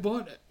loved it. I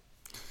bought it.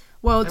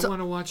 Well, I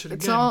want to watch it again.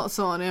 It's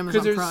also on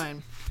Amazon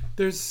Prime.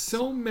 There's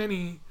so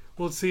many.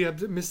 Well, see,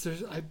 Alex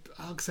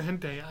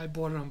Ahente, I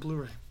bought it on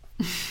Blu-ray.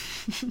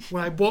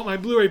 When I bought my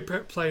Blu-ray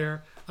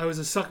player, I was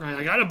a sucker.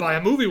 I got to buy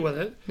a movie with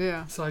it.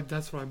 Yeah. So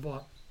that's what I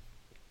bought.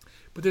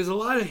 But there's a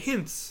lot of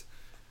hints.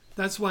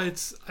 That's why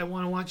I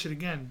want to watch it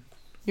again.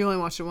 You only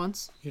watched it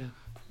once? Yeah.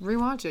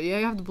 Rewatch it. Yeah,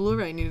 you have the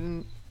Blu-ray. And you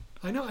didn't...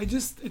 I know.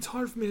 It's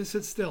hard for me to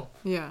sit still.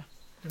 Yeah.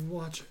 And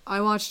watch it.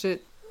 I watched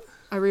it.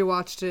 I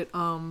rewatched it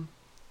when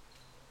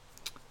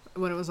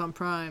it was on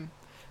Prime.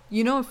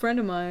 You know, a friend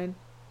of mine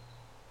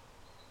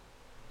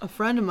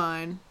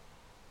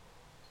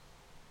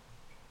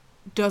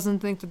doesn't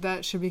think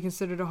that should be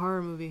considered a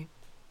horror movie.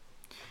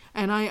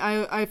 And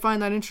I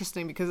find that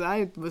interesting because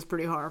I was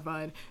pretty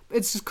horrified.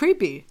 It's just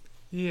creepy.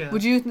 Yeah.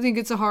 Would you think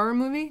it's a horror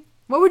movie?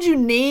 What would you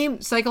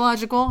name?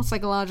 Psychological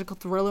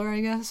thriller,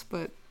 I guess,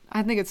 but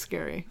I think it's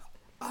scary.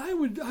 I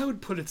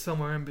would put it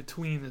somewhere in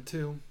between the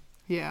two.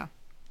 Yeah.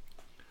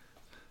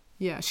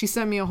 Yeah, she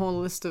sent me a whole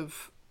list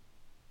of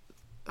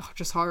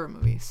just horror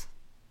movies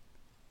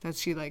that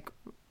she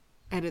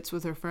edits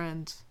with her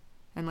friends,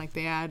 and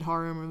they add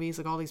horror movies.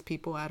 All these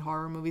people add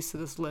horror movies to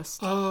this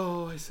list.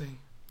 Oh, I see.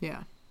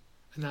 Yeah.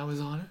 And that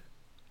was on it?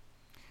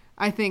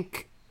 I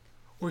think.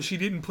 Or she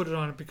didn't put it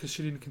on it because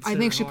she didn't consider it. I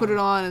think she put horror.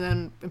 it on, and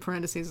then in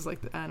parentheses is I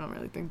don't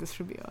really think this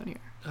should be on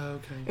here.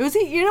 Okay. It was,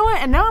 you know what?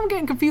 And now I'm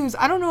getting confused.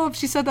 I don't know if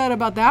she said that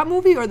about that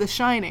movie or The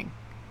Shining.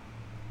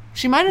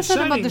 She might have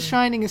said about The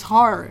Shining is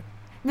horror.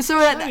 So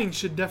Shining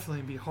should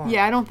definitely be horror.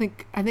 Yeah, I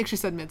think she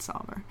said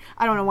Midsommar.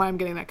 I don't know why I'm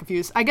getting that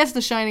confused. I guess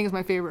The Shining is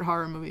my favorite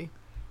horror movie.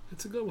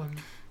 It's a good one.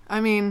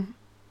 I mean,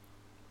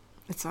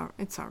 it's all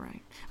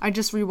right. I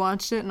just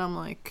rewatched it and I'm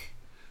like,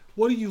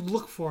 what do you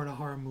look for in a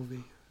horror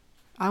movie?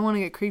 I want to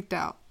get creeped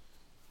out,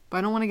 but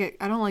I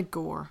don't like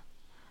gore.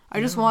 I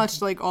just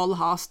watched all the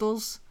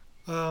Hostels.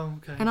 Oh,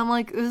 okay. And I'm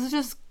like, this is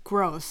just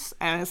gross,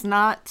 and it's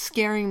not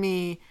scaring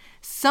me.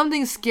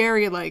 Something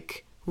scary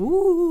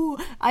ooh.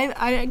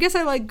 I guess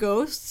I like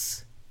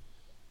ghosts.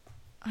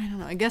 I don't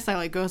know. I guess I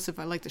like ghosts if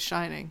I like The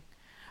Shining.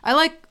 I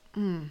like.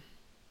 What do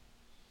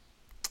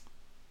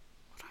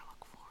I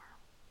look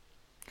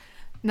for?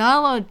 Not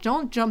a lot.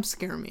 Don't jump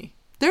scare me.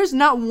 There's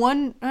not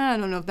one. I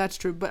don't know if that's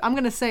true, but I'm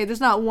gonna say there's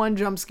not one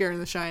jump scare in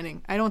The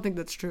Shining. I don't think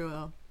that's true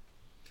though.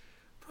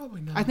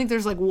 Probably not. I think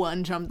there's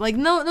one jump,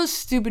 no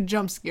stupid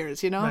jump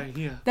scares, you know? Right,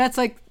 yeah. That's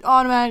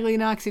automatically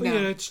knocks you down.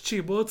 Yeah, it's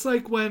cheap. Well, it's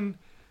like when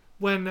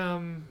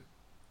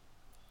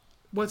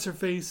what's her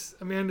face?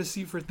 Amanda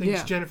Seyfried thinks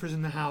Yeah. Jennifer's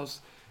in the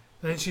house,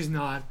 and then she's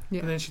not,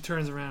 Yeah. and then she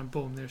turns around,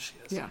 boom, there she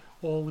is. Yeah.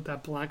 All with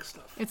that black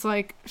stuff. It's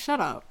like, shut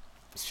up.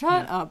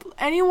 Shut up.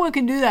 Anyone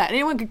can do that.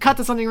 Anyone can cut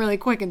to something really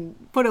quick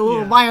and put a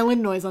little Yeah.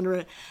 violin noise under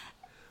it.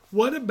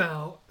 What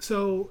about,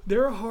 so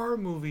there are horror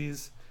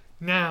movies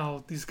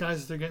now, these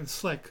guys, they're getting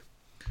slick,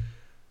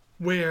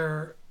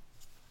 where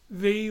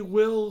they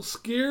will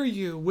scare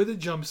you with a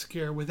jump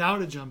scare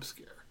without a jump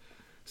scare.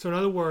 So in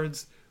other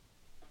words,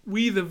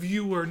 we, the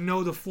viewer,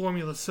 know the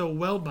formula so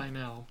well by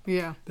now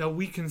Yeah. that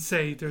we can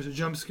say there's a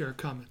jump scare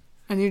coming.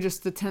 And you're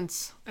just the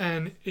tense.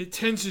 And it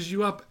tenses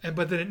you up,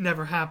 but then it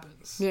never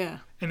happens. Yeah.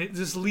 And it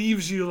just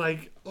leaves you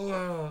like,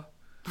 ugh.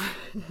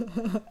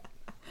 Yeah.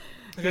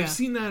 I've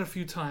seen that a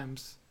few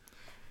times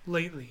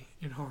lately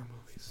in horror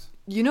movies.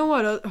 You know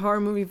what a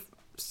horror movie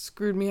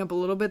screwed me up a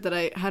little bit that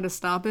I had to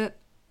stop it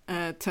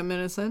at 10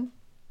 minutes in?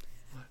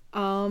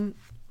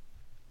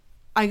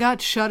 I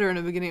got Shudder in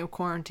the beginning of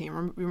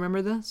quarantine.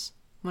 Remember this?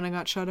 When I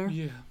got Shudder?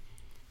 Yeah.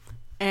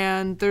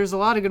 And there's a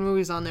lot of good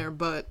movies on there,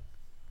 but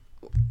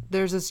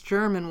there's this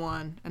German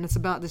one, and it's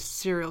about this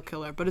serial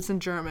killer, but it's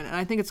in German, and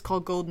I think it's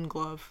called Golden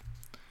Glove.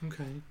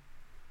 Okay.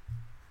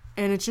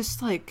 And it's just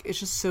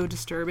so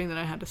disturbing that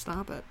I had to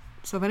stop it.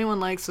 So if anyone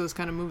likes those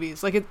kind of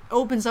movies, like it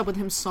opens up with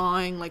him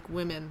sawing like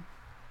women,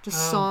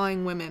 just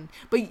sawing women,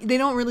 but they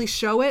don't really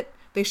show it.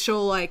 They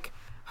show like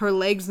her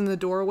legs in the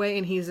doorway,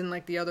 and he's in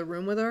like the other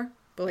room with her,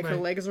 but like her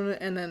Right. legs are,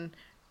 and then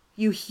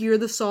you hear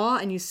the saw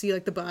and you see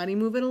like the body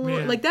moving a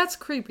little. Yeah. Like that's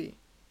creepy.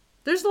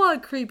 There's a lot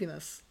of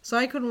creepiness, so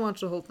I couldn't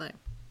watch the whole thing.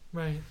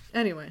 Right.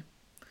 Anyway,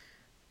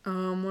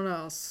 what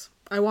else?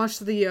 I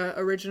watched the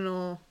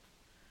original.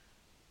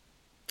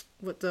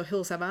 What The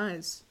Hills Have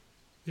Eyes.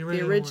 The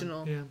original. original.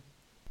 One. Yeah.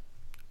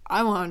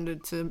 I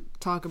wanted to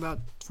talk about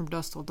From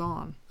Dusk Till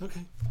Dawn.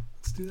 Okay.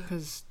 Let's do that.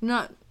 Because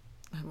I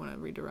want to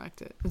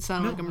redirect it. It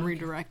sounded like I'm okay.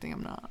 redirecting.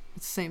 I'm not.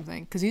 It's the same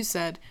thing. Because you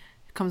said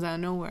it comes out of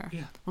nowhere.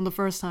 Yeah. Well, the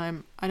first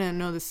time, I didn't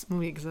know this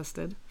movie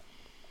existed.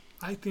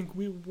 I think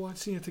we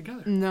watching it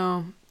together.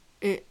 No.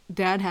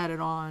 Dad had it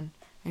on,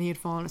 and he had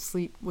fallen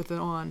asleep with it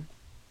on.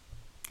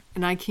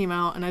 And I came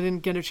out, and I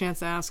didn't get a chance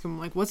to ask him,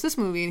 like, what's this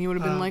movie? And he would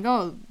have been like,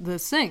 oh, The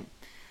Thing.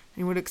 And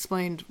he would have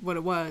explained what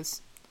it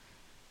was.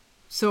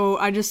 So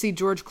I just see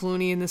George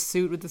Clooney in this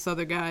suit with this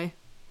other guy.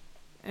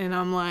 And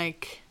I'm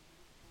like,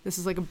 this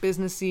is like a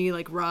businessy,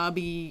 like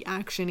Robbie,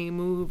 action-y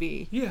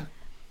movie. Yeah.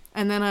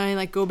 And then I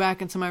like go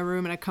back into my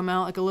room and I come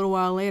out like a little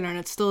while later and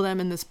it's still them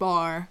in this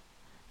bar.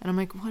 And I'm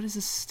like, what is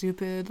this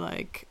stupid,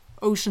 like,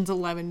 Ocean's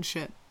 11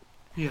 shit?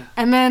 Yeah.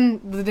 And then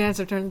the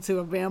dancer turned into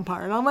a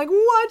vampire. And I'm like,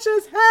 what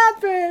just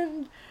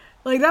happened?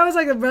 Like, that was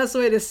like the best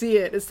way to see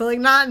it. Is to like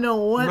not know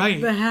what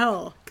the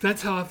hell.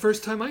 That's how the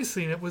first time I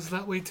seen it was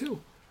that way too.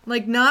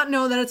 Like, not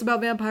know that it's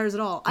about vampires at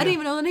all. I didn't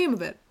even know the name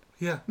of it.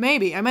 Yeah.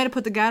 Maybe. I might have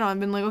put the guide on and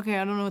been like, okay,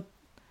 I don't know what...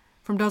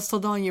 From Dusk Till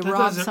Dawn, you That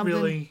robbed doesn't something.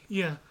 really...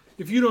 Yeah.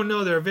 If you don't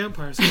know they're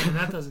vampires, then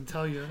that doesn't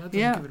tell you. That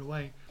doesn't give it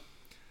away.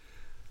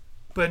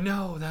 But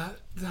no,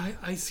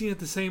 I seen it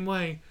the same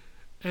way.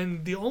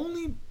 And the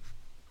only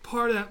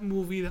part of that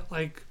movie that,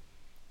 like,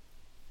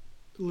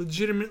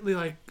 legitimately,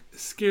 like,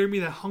 scared me,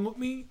 that hung with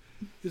me,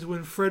 is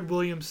when Fred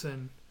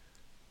Williamson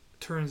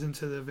turns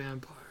into the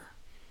vampire.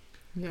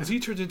 Because he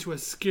turns into a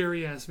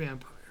scary-ass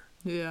vampire.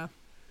 Yeah.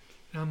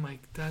 And I'm like,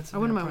 that's a I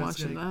wouldn't mind vampire that's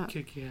watching gonna that.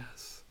 kick your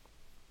ass.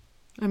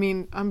 I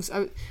mean, some I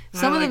of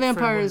the like Fred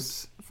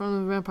vampires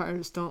from the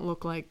vampires don't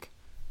look like...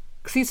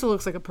 Cecil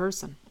looks like a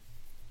person.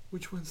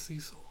 Which one's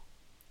Cecil?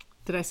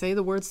 Did I say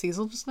the word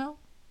Cecil just now?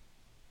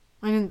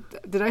 I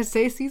didn't... Did I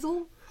say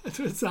Cecil? That's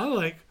what it sounded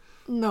like.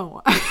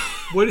 No.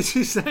 What did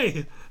you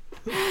say?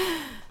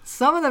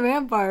 Some of the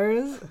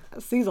vampires,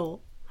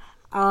 Cecil,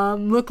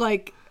 look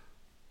like...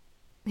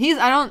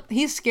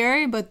 He's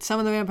scary, but some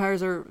of the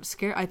vampires are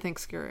I think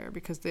scarier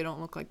because they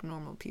don't look like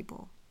normal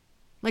people.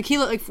 Like he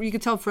looked like, you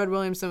could tell Fred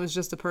Williamson was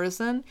just a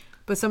person,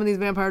 but some of these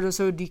vampires are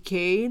so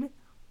decayed.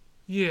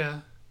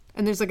 Yeah.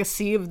 And there's like a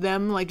sea of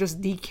them, like just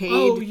decayed.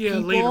 Oh yeah,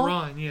 people. later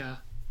on, yeah.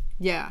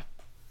 Yeah.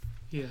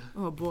 Yeah.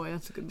 Oh boy,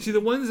 that's a good movie. See, the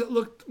ones that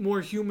looked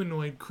more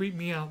humanoid creep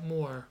me out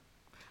more.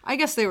 I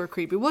guess they were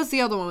creepy. What's the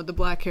other one with the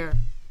black hair?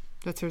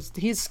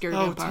 He's a scary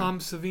vampire. Tom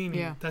Savini.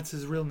 Yeah. That's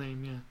his real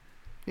name,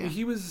 yeah. Yeah.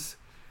 He was...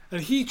 And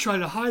he tried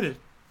to hide it.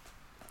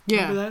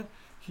 Yeah. Remember that?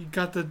 He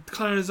got the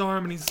cut on his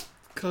arm and he's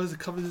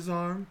covered his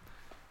arm.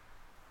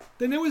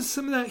 Then there was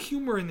some of that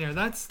humor in there.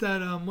 That's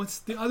that, what's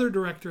the other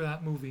director of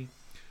that movie?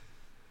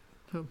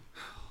 Who? It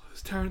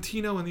was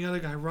Tarantino and the other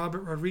guy,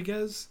 Robert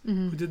Rodriguez,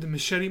 who did the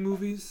Machete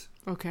movies.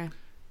 Okay.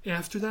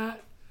 After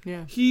that,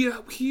 Yeah.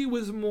 he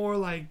was more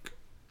like,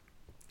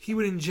 he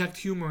would inject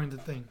humor into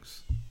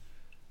things.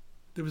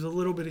 There was a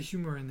little bit of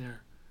humor in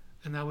there.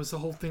 And that was the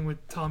whole thing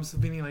with Tom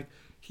Savini. Like,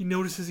 he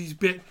notices he's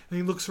bit and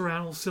he looks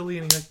around all silly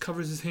and he like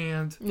covers his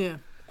hand. Yeah.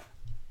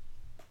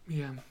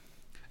 Yeah.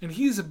 And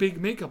he's a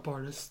big makeup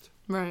artist.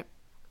 Right.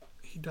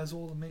 He does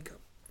all the makeup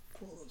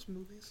for all those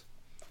movies.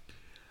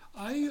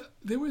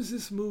 There was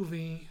this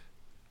movie,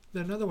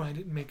 another one I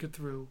didn't make it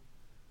through,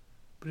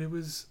 but it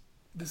was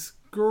this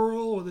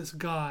girl or this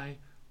guy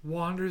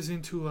wanders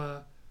into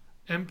a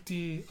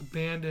empty,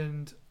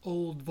 abandoned,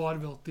 old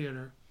vaudeville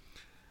theater.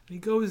 And he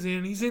goes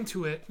in, he's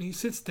into it, and he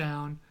sits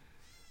down.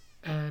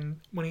 And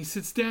when he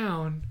sits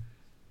down,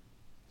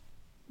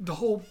 the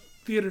whole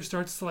theater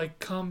starts to like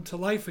come to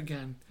life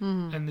again.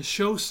 And the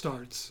show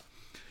starts.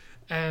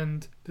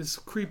 And this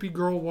creepy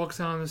girl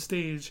walks out on the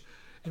stage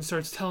and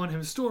starts telling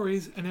him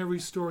stories, and every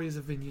story is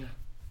a vignette.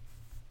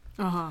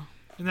 Uh-huh.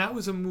 And that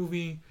was a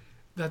movie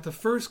that the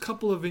first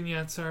couple of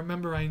vignettes, I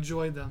remember I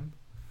enjoyed them.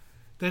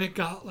 Then it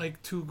got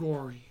like too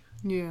gory.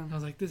 Yeah. I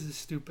was like, this is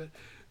stupid.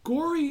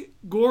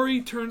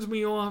 Gory turns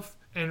me off,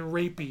 and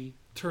rapey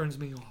turns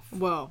me off.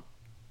 Well,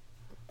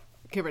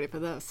 get ready for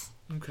this.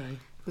 Okay.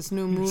 This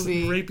new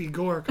movie. Some rapey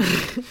gore.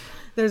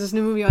 There's this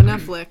new movie on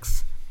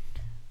Netflix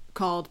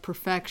called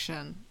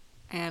Perfection.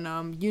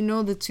 And you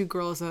know the two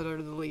girls that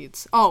are the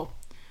leads. Oh,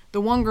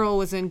 the one girl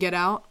was in Get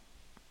Out.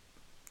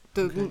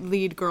 The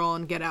lead girl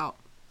in Get Out.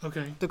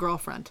 Okay. The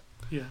girlfriend.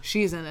 Yeah.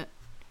 She's in it.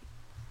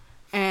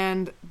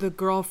 And the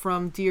girl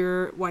from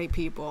Dear White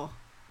People.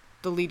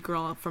 The lead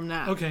girl from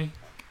that. Okay.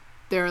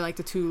 They're like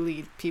the two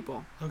lead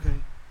people. Okay.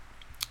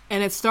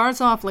 And it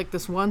starts off like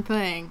this one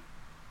thing.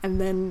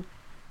 And then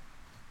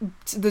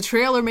the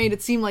trailer made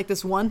it seem like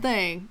this one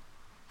thing.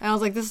 And I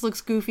was like, this looks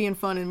goofy and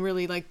fun and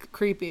really like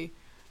creepy.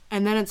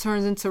 And then it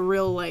turns into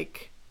real,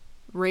 like,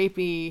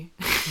 rapey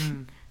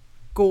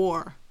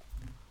gore.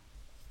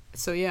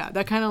 So, yeah,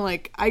 that kind of,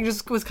 like, I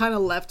just was kind of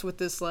left with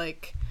this,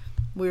 like,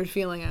 weird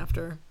feeling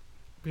after.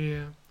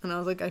 Yeah. And I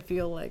was like, I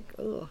feel like,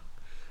 ugh.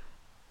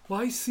 Well,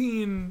 I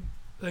seen,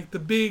 like,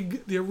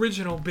 the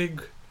original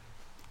big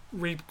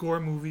rape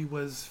gore movie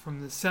was from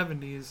the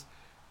 70s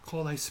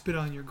called I Spit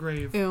on Your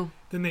Grave. Ew.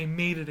 Then they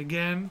made it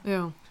again.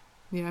 Ew.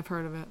 Yeah, I've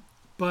heard of it.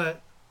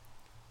 But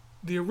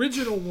the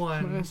original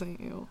one, What was I saying?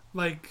 Ew.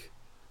 like,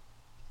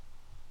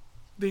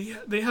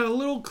 they had a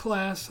little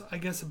class, I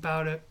guess,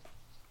 about it.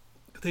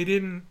 They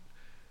didn't,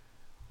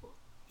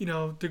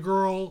 the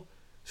girl,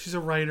 she's a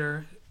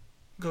writer,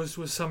 goes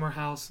to a summer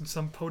house in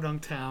some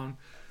podunk town.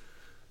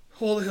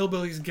 All the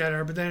hillbillies get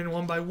her, but then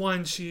one by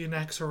one she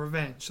enacts her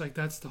revenge. Like,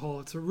 that's the whole,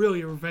 it's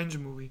really a revenge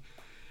movie.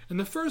 And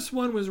the first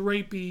one was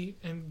rapey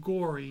and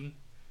gory,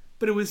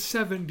 but it was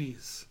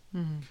 70s.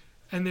 Mm-hmm.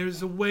 And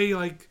there's a way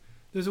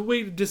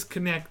to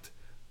disconnect.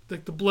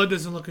 Like, the blood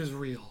doesn't look as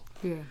real.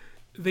 Yeah.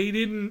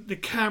 The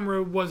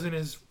camera wasn't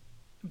as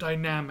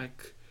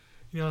dynamic.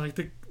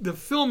 Like the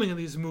filming of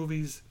these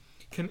movies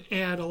can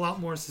add a lot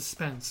more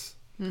suspense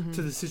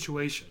to the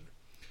situation.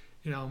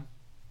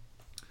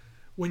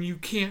 When you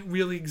can't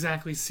really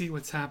exactly see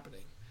what's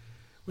happening.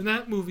 When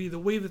that movie, the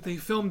way that they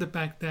filmed it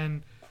back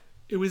then,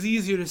 it was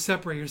easier to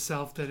separate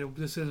yourself that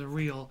this isn't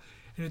real.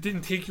 And it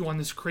didn't take you on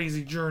this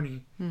crazy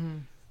journey. Mm-hmm.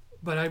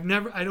 But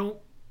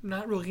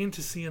not really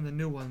into seeing the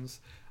new ones.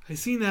 I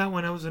seen that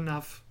one, that was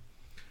enough.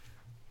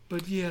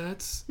 But yeah,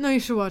 that's... No, you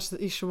should watch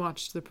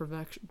the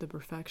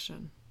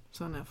Perfection. It's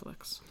on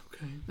Netflix.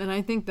 Okay. And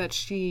I think that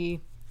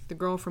the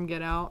girl from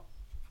Get Out,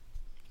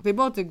 they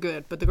both did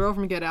good, but the girl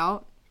from Get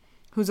Out,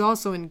 who's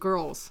also in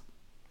Girls.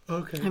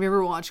 Okay. Have you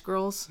ever watched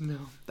Girls? No.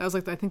 That was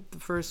like, I think the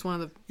first one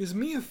of the... Is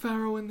Mia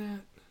Farrow in that?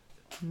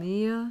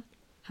 Mia?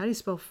 How do you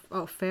spell...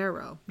 Oh,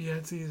 Farrow. Yeah,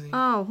 it's easy.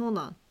 Oh, hold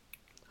on.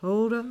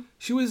 Hold up.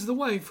 She was the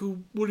wife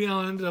who Woody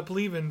Allen ended up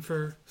leaving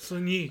for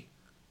Sun Yi.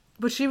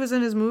 But she was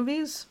in his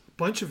movies?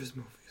 Bunch of his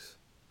movies.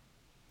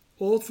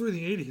 All through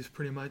the 80s,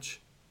 pretty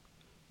much.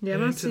 Yeah,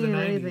 I'm and not seeing the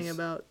anything 90s.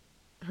 about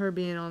her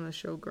being on the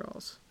show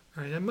Girls.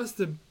 Alright, I must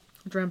have...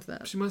 Dreamt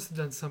that. She must have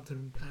done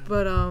something.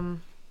 But,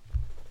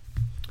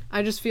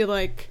 I just feel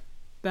like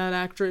that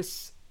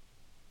actress,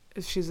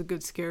 she's a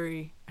good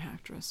scary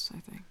actress, I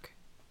think.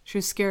 She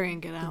was scary in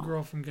Get Out. The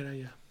girl from Get Out,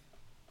 yeah.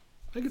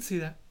 I could see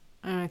that.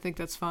 And I think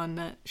that's fun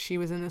that she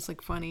was in this,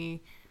 like,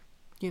 funny,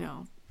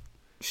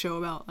 show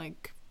about,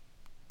 like,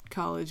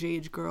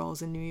 college-age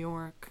girls in New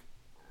York.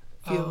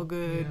 Feel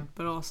good, yeah.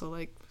 but also,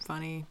 like,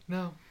 funny.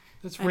 No,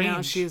 that's and range.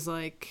 now she's,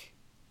 like,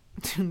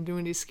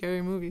 doing these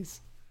scary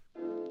movies.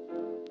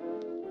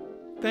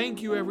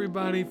 Thank you,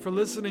 everybody, for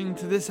listening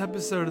to this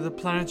episode of the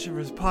Planet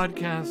Shivers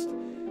podcast.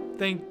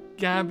 Thank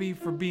Gabby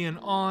for being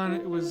on.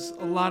 It was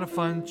a lot of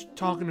fun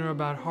talking to her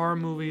about horror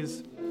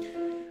movies.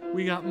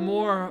 We got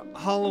more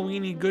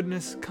Halloween-y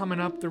goodness coming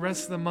up the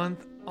rest of the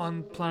month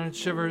on Planet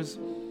Shivers.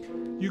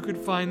 You could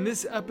find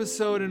this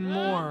episode and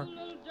more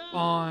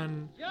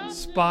on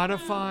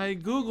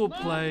Spotify, Google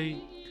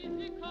Play,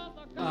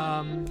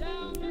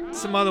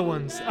 some other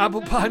ones,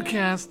 Apple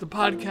Podcasts, the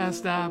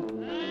podcast app,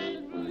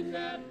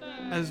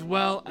 as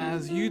well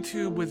as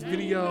YouTube with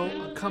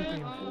video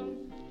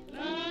accompaniment.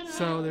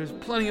 So there's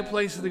plenty of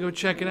places to go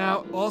check it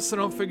out. Also,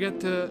 don't forget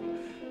to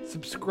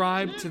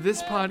subscribe to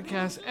this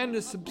podcast and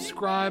to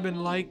subscribe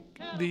and like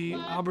the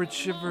Albert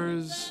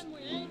Shivers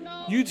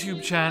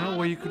YouTube channel,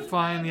 where you could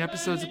find the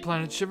episodes of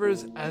Planet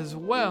Shivers as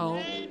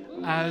well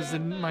as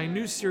my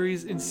new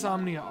series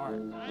Insomnia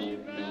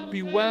Art.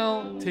 Be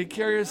well, take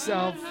care of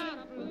yourself,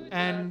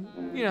 and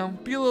be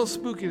a little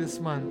spooky this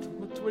month.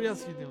 What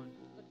else are you doing?